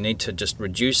 well, we need to just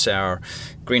reduce our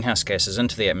greenhouse gases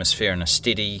into the atmosphere in a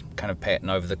steady kind of pattern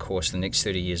over the course of the next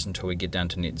 30 years until we get down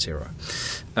to net zero.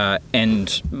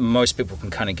 And most people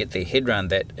can kind of get their head around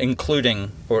that,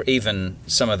 including, or even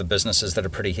some of the businesses that are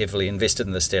pretty heavily invested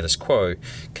in the status quo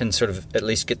can sort of at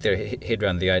least get their head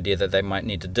around the idea that they might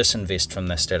need to disinvest from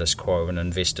the status quo and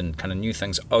invest in kind of new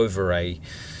things over in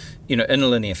a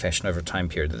linear fashion over a time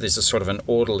period. That there's a sort of an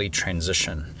orderly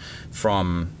transition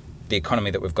from the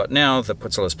economy that we've got now that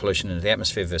puts all this pollution into the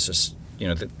atmosphere versus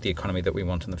the economy that we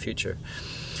want in the future.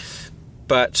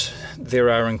 But there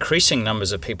are increasing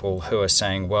numbers of people who are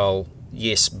saying, well,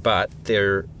 yes, but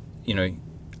there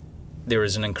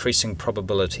is an increasing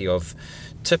probability of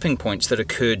tipping points that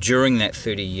occur during that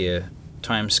 30-year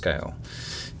timescale.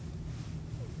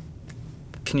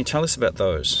 Can you tell us about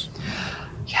those?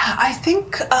 Yeah, I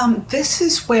think this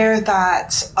is where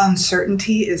that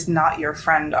uncertainty is not your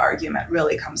friend argument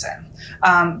really comes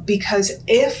in. Because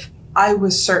if I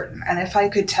was certain, and if I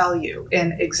could tell you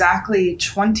in exactly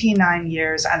 29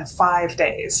 years and 5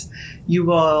 days, you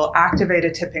will activate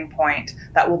a tipping point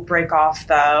that will break off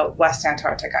the West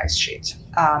Antarctic ice sheet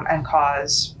and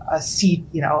cause a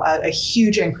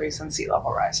huge increase in sea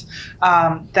level rise,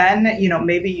 then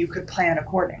maybe you could plan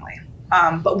accordingly.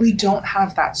 But we don't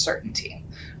have that certainty.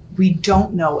 We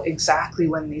don't know exactly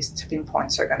when these tipping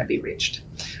points are going to be reached.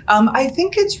 I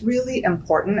think it's really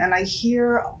important, and I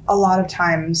hear a lot of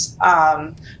times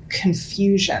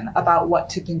confusion about what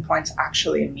tipping points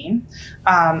actually mean.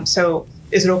 So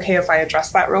is it okay if I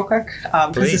address that real quick?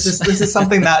 Because this is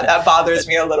something that bothers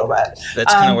me a little bit.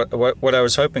 That's kind of what I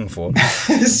was hoping for.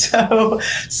 So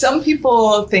some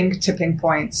people think tipping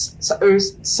points, or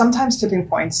sometimes tipping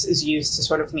points is used to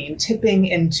sort of mean tipping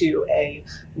into a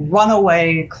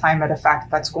runaway climate effect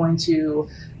that's going to,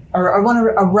 or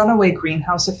a runaway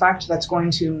greenhouse effect that's going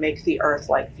to make the Earth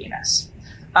like Venus.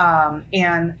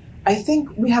 And I think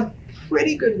we have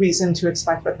pretty good reason to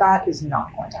expect that is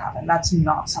not going to happen. That's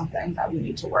not something that we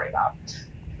need to worry about.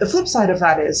 The flip side of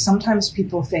that is sometimes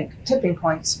people think tipping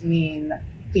points mean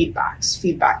feedback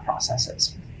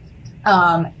processes.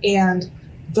 And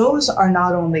those are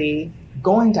not only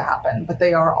going to happen, but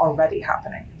they are already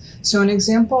happening. So an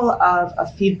example of a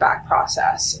feedback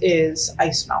process is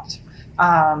ice melt.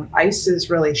 Ice is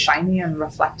really shiny and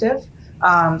reflective.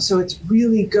 So it's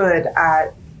really good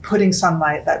at putting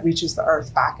sunlight that reaches the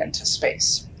Earth back into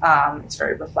space. It's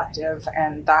very reflective,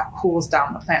 and that cools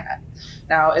down the planet.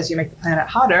 Now, as you make the planet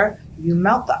hotter, you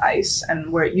melt the ice,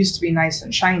 and where it used to be nice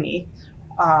and shiny,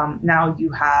 now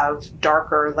you have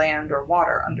darker land or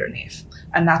water underneath,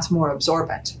 and that's more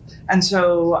absorbent. And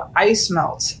so ice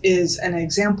melt is an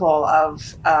example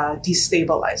of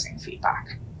destabilizing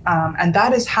feedback. And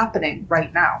that is happening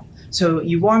right now. So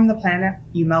you warm the planet,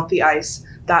 you melt the ice,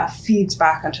 that feeds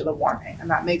back into the warming, and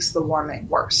that makes the warming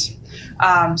worse.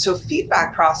 So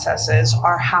feedback processes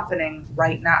are happening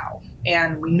right now,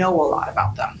 and we know a lot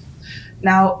about them.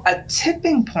 Now, a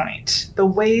tipping point, the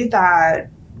way that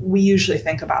we usually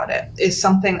think about it, is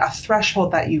a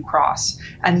threshold that you cross,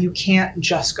 and you can't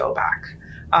just go back.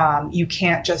 You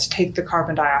can't just take the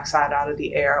carbon dioxide out of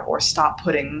the air or stop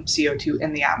putting CO2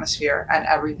 in the atmosphere and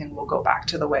everything will go back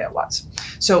to the way it was.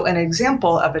 So an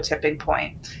example of a tipping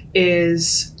point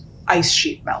is ice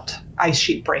sheet melt, ice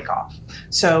sheet breakoff.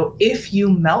 So if you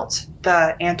melt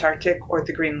the Antarctic or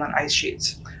the Greenland ice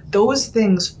sheets, those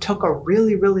things took a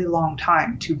really, really long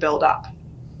time to build up.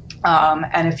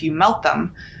 And if you melt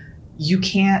them, you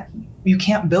can't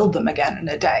build them again in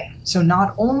a day. So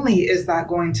not only is that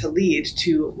going to lead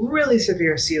to really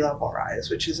severe sea level rise,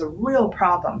 which is a real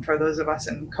problem for those of us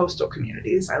in coastal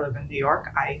communities. I live in New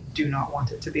York. I do not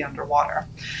want it to be underwater.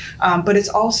 But it's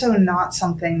also not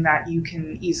something that you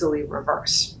can easily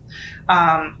reverse.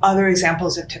 Other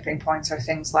examples of tipping points are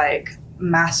things like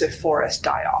massive forest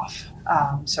die-off.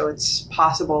 So it's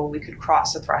possible we could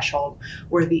cross a threshold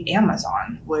where the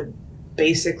Amazon would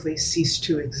basically cease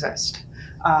to exist.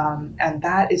 And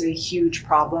that is a huge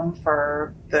problem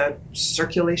for the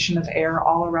circulation of air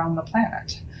all around the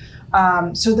planet.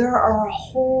 So there are a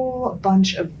whole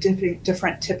bunch of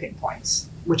different tipping points,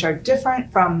 which are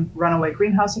different from runaway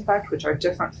greenhouse effect, which are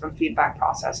different from feedback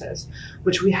processes,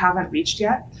 which we haven't reached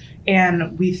yet.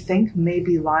 And we think may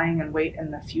be lying in wait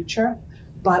in the future,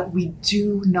 but we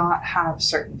do not have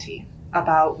certainty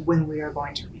about when we are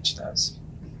going to reach those.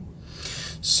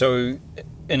 So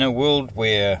in a world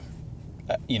where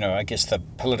I guess the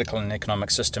political and economic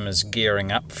system is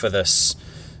gearing up for this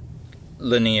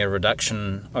linear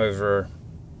reduction over,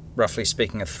 roughly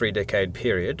speaking, a 3-decade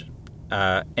period.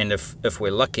 And if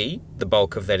we're lucky, the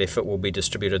bulk of that effort will be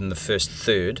distributed in the first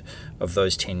third of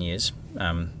those 10 years,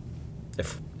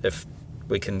 if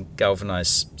we can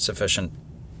galvanise sufficient,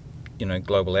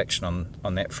 global action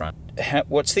on that front.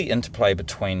 What's the interplay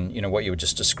between, what you were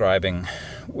just describing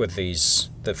with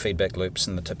the feedback loops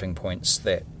and the tipping points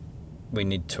that we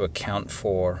need to account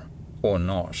for or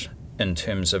not in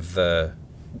terms of the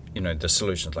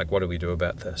solutions? Like, what do we do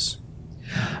about this?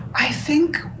 I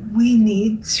think we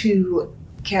need to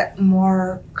get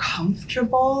more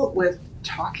comfortable with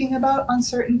talking about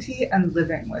uncertainty and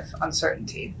living with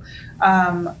uncertainty.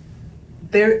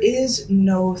 There is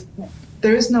no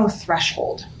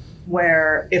threshold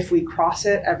where if we cross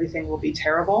it, everything will be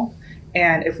terrible.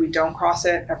 And if we don't cross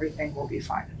it, everything will be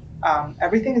fine.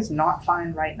 Everything is not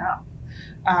fine right now.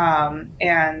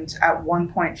 And at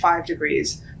 1.5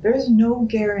 degrees, there is no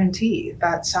guarantee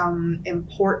that some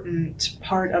important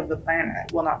part of the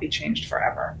planet will not be changed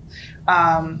forever.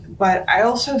 But I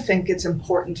also think it's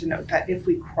important to note that if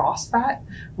we cross that,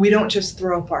 we don't just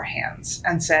throw up our hands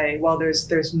and say, well,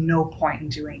 there's no point in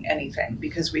doing anything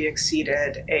because we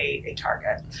exceeded a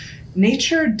target.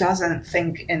 Nature doesn't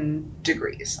think in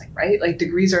degrees, right? Like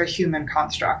degrees are a human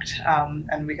construct,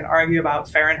 and we can argue about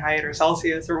Fahrenheit or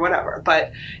Celsius or whatever,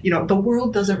 but the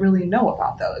world doesn't really know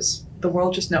about those. The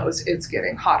world just knows it's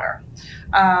getting hotter.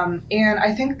 And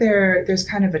I think there's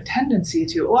kind of a tendency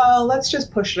to, well, let's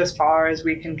just push it as far as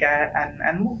we can get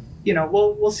and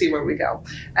we'll see where we go.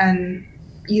 And,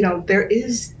 there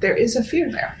is a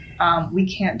fear there.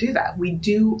 We can't do that.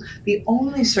 The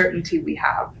only certainty we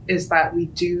have is that we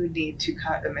do need to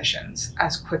cut emissions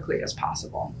as quickly as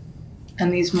possible.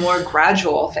 And these more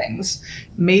gradual things,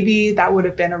 maybe that would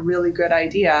have been a really good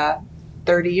idea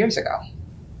 30 years ago.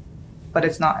 But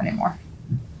it's not anymore.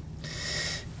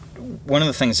 One of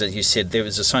the things that you said, there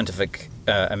was a Scientific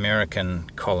American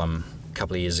column a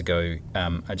couple of years ago.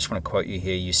 I just want to quote you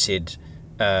here. You said,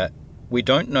 we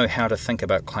don't know how to think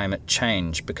about climate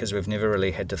change because we've never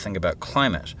really had to think about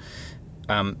climate.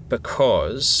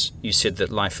 Because you said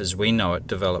that life as we know it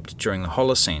developed during the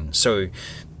Holocene. So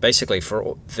basically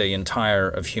for the entire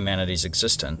of humanity's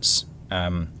existence,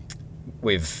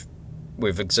 we've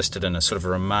existed in a sort of a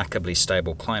remarkably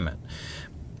stable climate.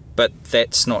 But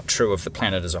that's not true of the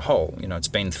planet as a whole. It's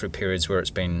been through periods where it's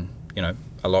been,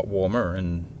 a lot warmer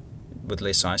and with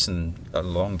less ice, and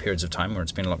long periods of time where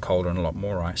it's been a lot colder and a lot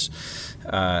more ice.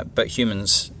 But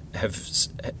humans have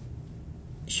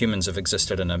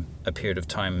existed in a period of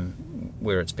time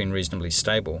where it's been reasonably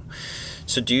stable.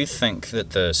 So do you think that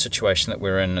the situation that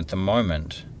we're in at the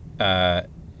moment, to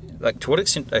what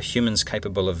extent are humans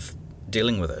capable of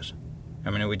dealing with it? I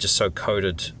mean, are we just so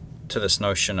coded to this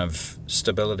notion of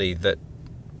stability that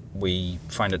we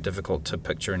find it difficult to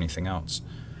picture anything else?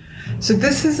 So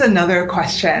this is another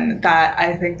question that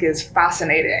I think is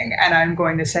fascinating, and I'm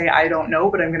going to say I don't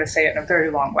know, but I'm going to say it in a very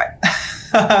long way.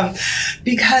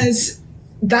 Because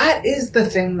that is the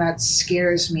thing that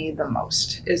scares me the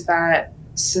most, is that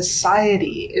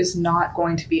society is not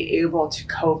going to be able to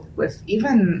cope with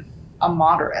even a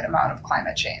moderate amount of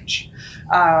climate change.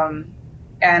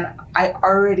 And I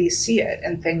already see it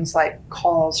in things like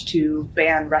calls to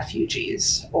ban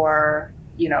refugees or,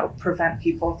 prevent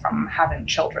people from having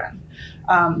children.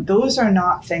 Those are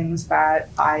not things that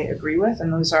I agree with,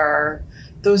 and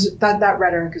that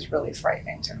rhetoric is really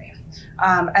frightening to me.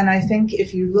 And I think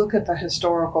if you look at the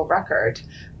historical record,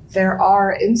 there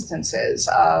are instances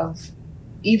of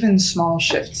even small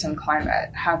shifts in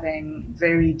climate having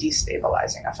very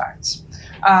destabilizing effects.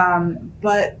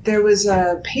 But there was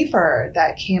a paper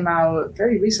that came out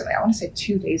very recently, I want to say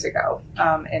 2 days ago,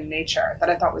 in Nature, that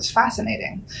I thought was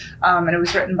fascinating. And it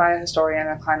was written by a historian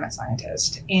and a climate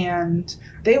scientist. And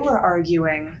they were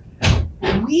arguing,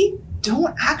 we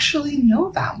don't actually know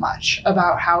that much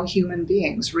about how human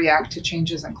beings react to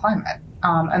changes in climate.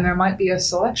 And there might be a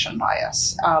selection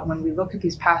bias. When we look at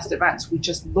these past events, we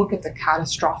just look at the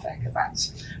catastrophic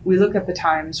events. We look at the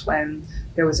times when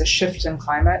there was a shift in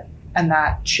climate and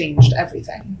that changed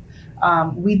everything.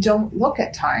 We don't look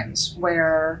at times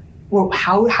where,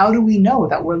 how do we know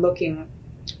that we're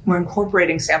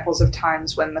incorporating samples of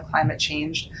times when the climate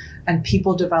changed and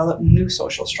people developed new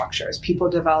social structures. People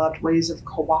developed ways of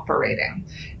cooperating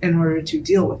in order to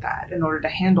deal with that, in order to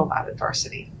handle that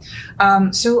adversity.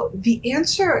 So the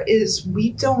answer is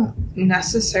we don't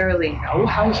necessarily know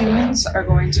how humans are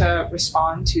going to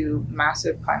respond to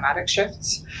massive climatic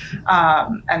shifts.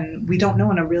 And we don't know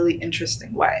in a really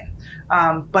interesting way.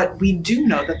 But we do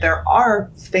know that there are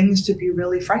things to be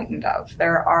really frightened of.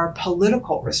 There are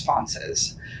political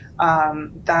responses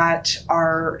that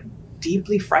are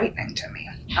deeply frightening to me.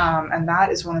 And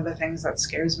that is one of the things that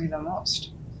scares me the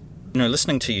most.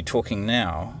 Listening to you talking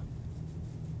now,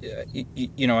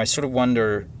 I sort of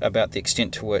wonder about the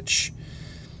extent to which,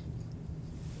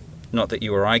 not that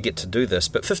you or I get to do this,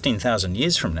 but 15,000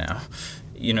 years from now,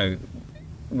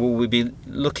 will we be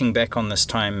looking back on this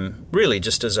time really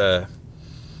just as a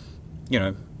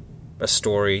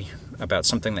story about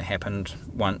something that happened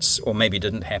once or maybe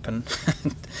didn't happen,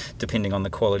 depending on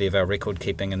the quality of our record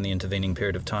keeping in the intervening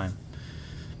period of time?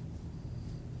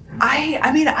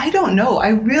 I don't know. I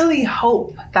really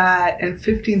hope that in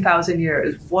 15,000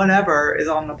 years, whatever is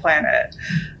on the planet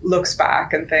looks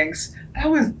back and thinks,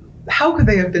 how could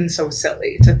they have been so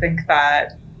silly to think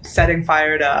that setting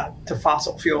fire to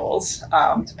fossil fuels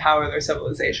to power their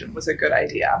civilization was a good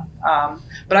idea.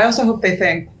 But I also hope they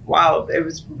think, wow, it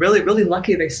was really, really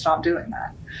lucky they stopped doing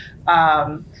that.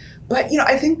 But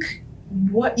I think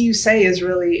what you say is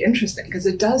really interesting because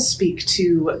it does speak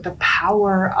to the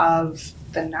power of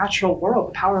the natural world,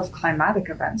 the power of climatic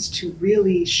events to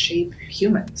really shape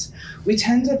humans. We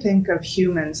tend to think of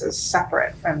humans as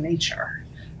separate from nature.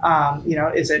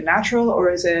 Is it natural or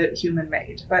is it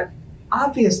human-made? But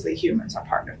obviously humans are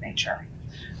part of nature.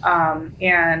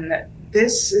 And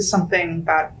this is something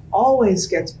that always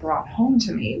gets brought home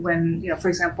to me when, for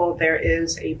example, there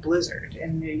is a blizzard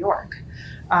in New York.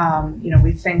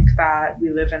 We think that we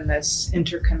live in this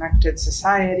interconnected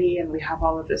society and we have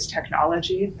all of this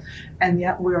technology, and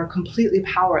yet we are completely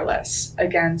powerless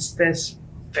against this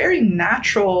very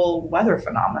natural weather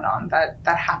phenomenon that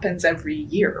happens every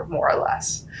year, more or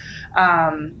less.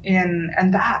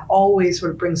 And that always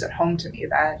sort of brings it home to me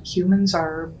that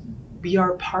we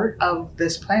are part of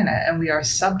this planet and we are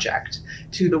subject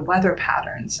to the weather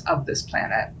patterns of this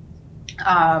planet.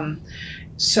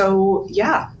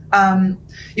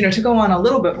 To go on a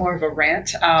little bit more of a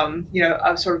rant,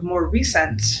 a sort of more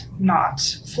recent, not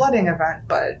flooding event,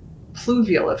 but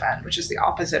pluvial event, which is the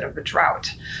opposite of a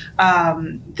drought.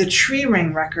 The tree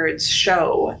ring records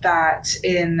show that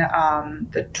in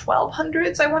the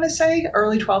 1200s, I want to say,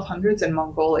 early 1200s in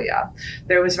Mongolia,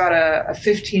 there was about a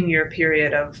 15-year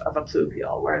period of a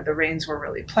pluvial where the rains were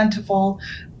really plentiful.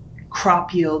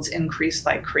 Crop yields increased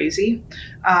like crazy.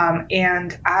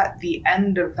 And at the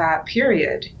end of that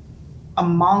period, a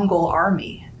Mongol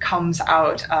army comes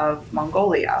out of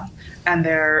Mongolia, and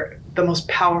they're the most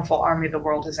powerful army the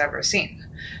world has ever seen.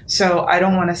 So I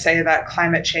don't want to say that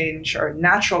climate change or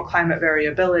natural climate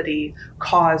variability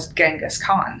caused Genghis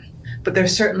Khan, but there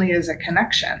certainly is a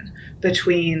connection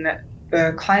between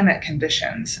the climate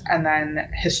conditions and then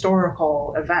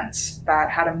historical events that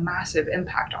had a massive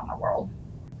impact on the world.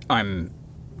 I'm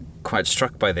quite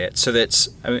struck by that. So that's,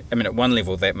 at one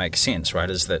level that makes sense, right?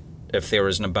 Is that if there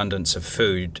is an abundance of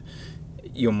food,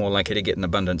 you're more likely to get an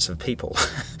abundance of people,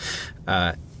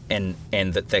 and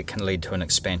that can lead to an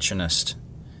expansionist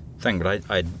thing. But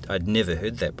I'd never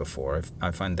heard that before.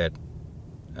 I find that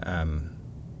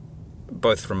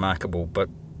both remarkable but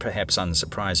perhaps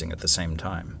unsurprising at the same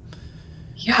time.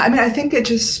 Yeah, I mean, I think it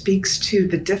just speaks to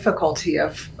the difficulty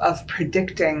of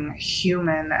predicting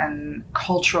human and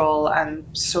cultural and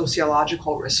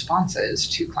sociological responses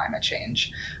to climate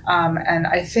change. And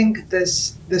I think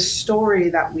this story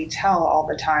that we tell all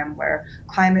the time, where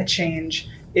climate change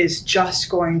is just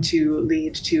going to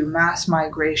lead to mass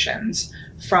migrations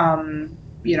from,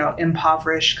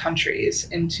 impoverished countries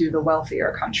into the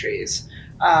wealthier countries.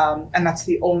 And that's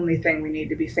the only thing we need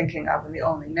to be thinking of and the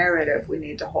only narrative we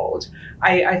need to hold.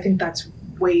 I think that's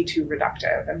way too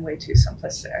reductive and way too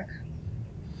simplistic.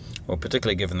 Well,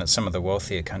 particularly given that some of the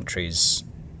wealthier countries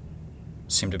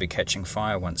seem to be catching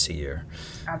fire once a year.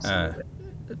 Absolutely.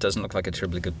 It doesn't look like a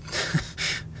terribly good...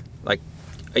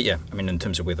 in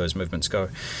terms of where those movements go.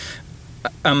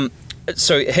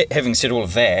 So having said all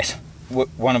of that,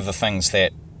 one of the things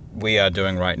that we are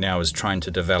doing right now is trying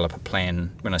to develop a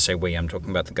plan. When I say we, I'm talking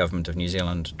about the government of New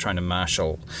Zealand, trying to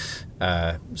marshal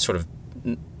our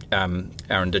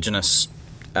Indigenous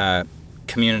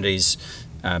communities,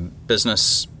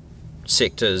 business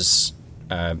sectors,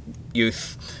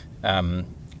 youth,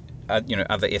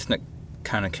 other ethnic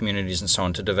kind of communities and so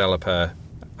on, to develop a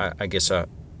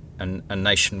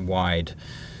nationwide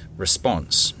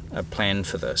response, a plan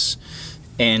for this.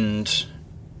 And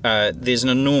there's an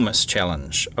enormous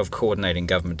challenge of coordinating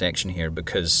government action here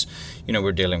because,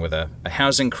 we're dealing with a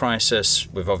housing crisis.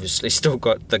 We've obviously still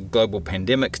got the global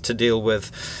pandemic to deal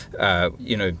with. There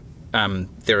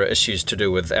are issues to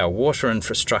do with our water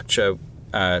infrastructure,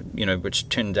 which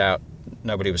turned out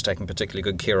nobody was taking particularly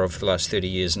good care of for the last 30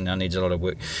 years and now needs a lot of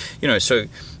work. So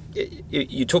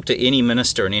you talk to any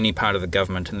minister in any part of the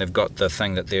government and they've got the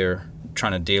thing that they're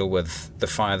trying to deal with, the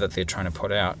fire that they're trying to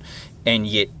put out, and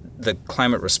yet the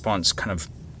climate response kind of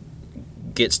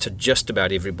gets to just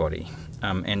about everybody.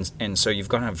 And so you've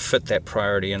got to fit that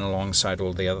priority in alongside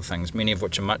all the other things, many of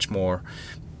which are much more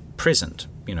present,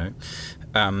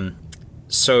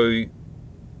 So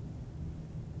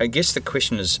I guess the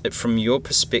question is, from your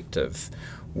perspective,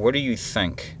 what do you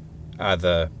think are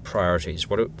the priorities?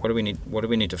 What do we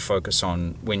need to focus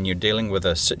on when you're dealing with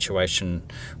a situation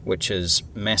which is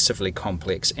massively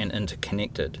complex and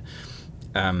interconnected?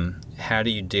 How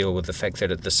do you deal with the fact that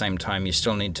at the same time you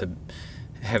still need to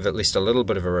have at least a little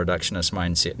bit of a reductionist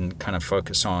mindset and kind of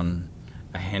focus on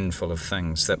a handful of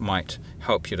things that might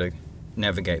help you to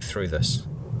navigate through this?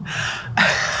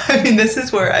 I mean, this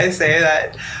is where I say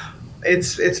that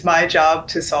it's my job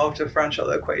to solve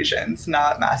differential equations,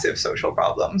 not massive social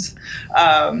problems.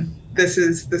 This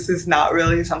is not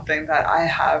really something that I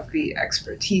have the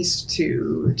expertise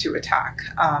to attack.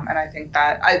 And I think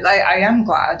that I am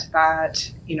glad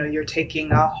that you're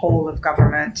taking a whole of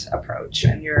government approach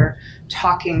and you're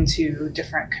talking to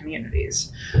different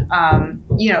communities.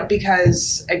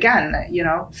 Because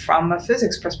again, from a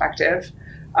physics perspective,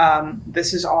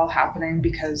 this is all happening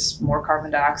because more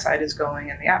carbon dioxide is going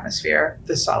in the atmosphere.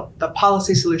 The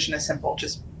policy solution is simple: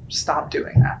 just stop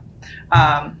doing that.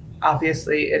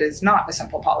 Obviously, it is not a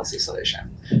simple policy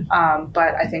solution,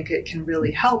 but I think it can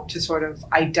really help to sort of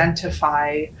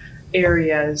identify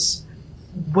areas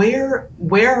where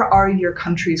are your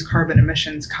country's carbon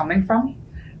emissions coming from,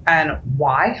 and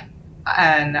why,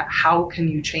 and how can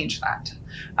you change that?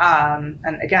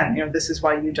 And again, this is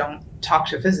why you don't talk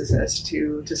to physicists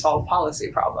to solve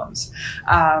policy problems.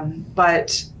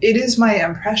 But it is my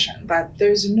impression that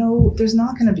there's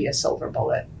not going to be a silver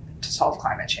bullet to solve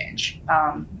climate change.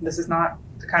 This is not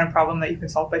the kind of problem that you can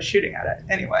solve by shooting at it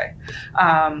anyway.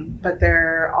 But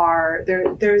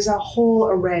there's a whole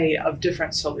array of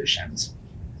different solutions.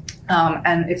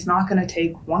 And it's not going to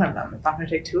take one of them. It's not going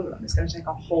to take two of them. It's going to take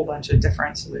a whole bunch of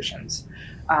different solutions.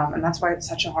 And that's why it's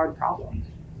such a hard problem.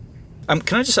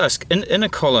 Can I just ask, in a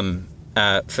column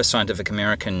for Scientific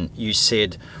American, you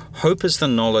said, "Hope is the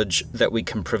knowledge that we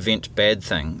can prevent bad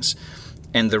things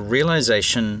and the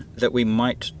realization that we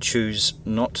might choose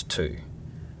not to."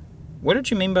 What did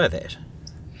you mean by that?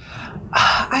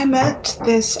 I meant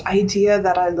this idea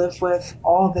that I live with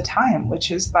all the time,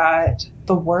 which is that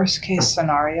the worst case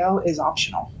scenario is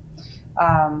optional.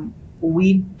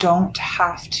 We don't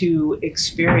have to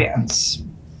experience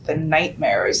the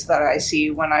nightmares that I see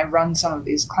when I run some of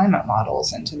these climate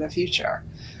models into the future.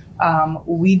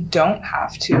 We don't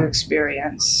have to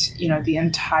experience, the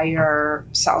entire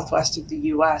southwest of the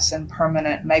U.S. in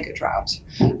permanent mega drought.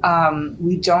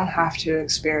 We don't have to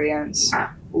experience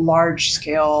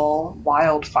large-scale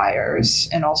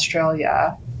wildfires in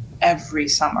Australia every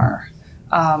summer.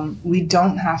 We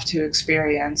don't have to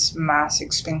experience mass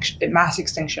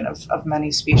extinction of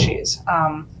many species.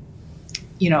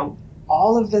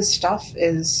 All of this stuff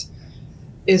is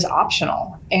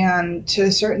optional. And to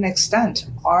a certain extent,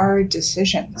 our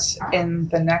decisions in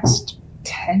the next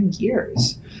 10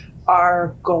 years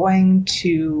are going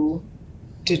to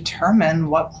determine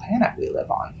what planet we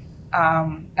live on.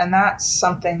 And that's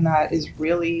something that is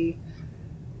really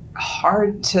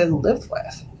hard to live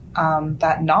with.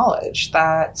 That knowledge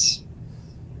that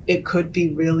it could be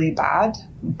really bad,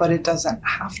 but it doesn't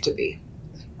have to be.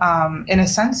 In a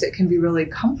sense, it can be really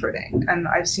comforting. And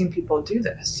I've seen people do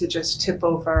this, to just tip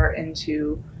over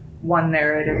into one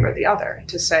narrative or the other,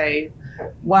 to say,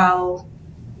 well,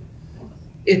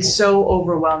 it's so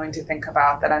overwhelming to think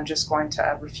about that I'm just going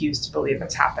to refuse to believe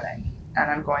it's happening. And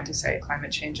I'm going to say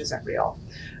climate change isn't real.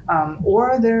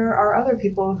 Or there are other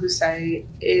people who say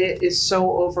it is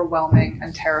so overwhelming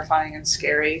and terrifying and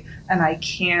scary, and I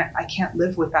can't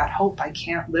live with that hope. I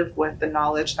can't live with the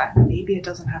knowledge that maybe it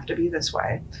doesn't have to be this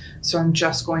way. So I'm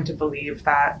just going to believe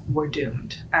that we're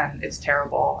doomed and it's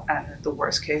terrible and the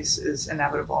worst case is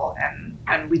inevitable and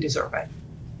we deserve it.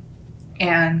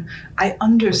 And I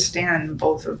understand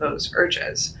both of those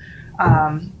urges.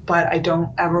 But I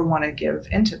don't ever want to give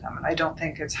into them. And I don't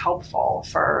think it's helpful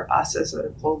for us as a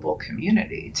global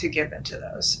community to give into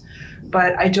those.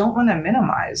 But I don't want to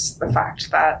minimize the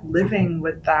fact that living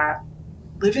with that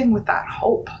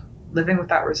hope, living with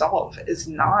that resolve is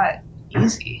not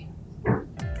easy.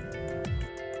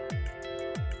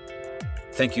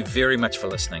 Thank you very much for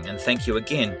listening, and thank you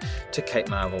again to Kate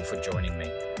Marvel for joining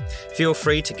me. Feel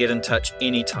free to get in touch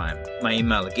anytime. My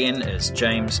email again is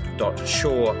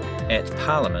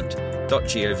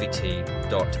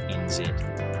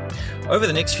james.shaw@parliament.govt.nz. Over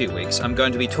the next few weeks, I'm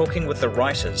going to be talking with the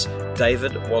writers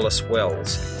David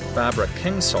Wallace-Wells, Barbara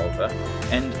Kingsolver,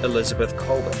 and Elizabeth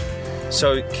Colbert.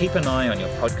 So keep an eye on your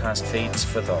podcast feeds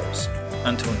for those.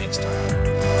 Until next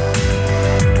time.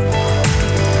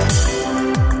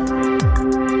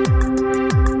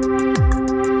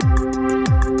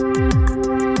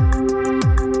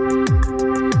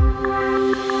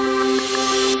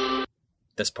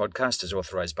 This podcast is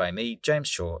authorised by me, James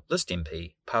Shaw, List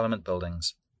MP, Parliament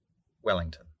Buildings,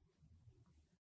 Wellington.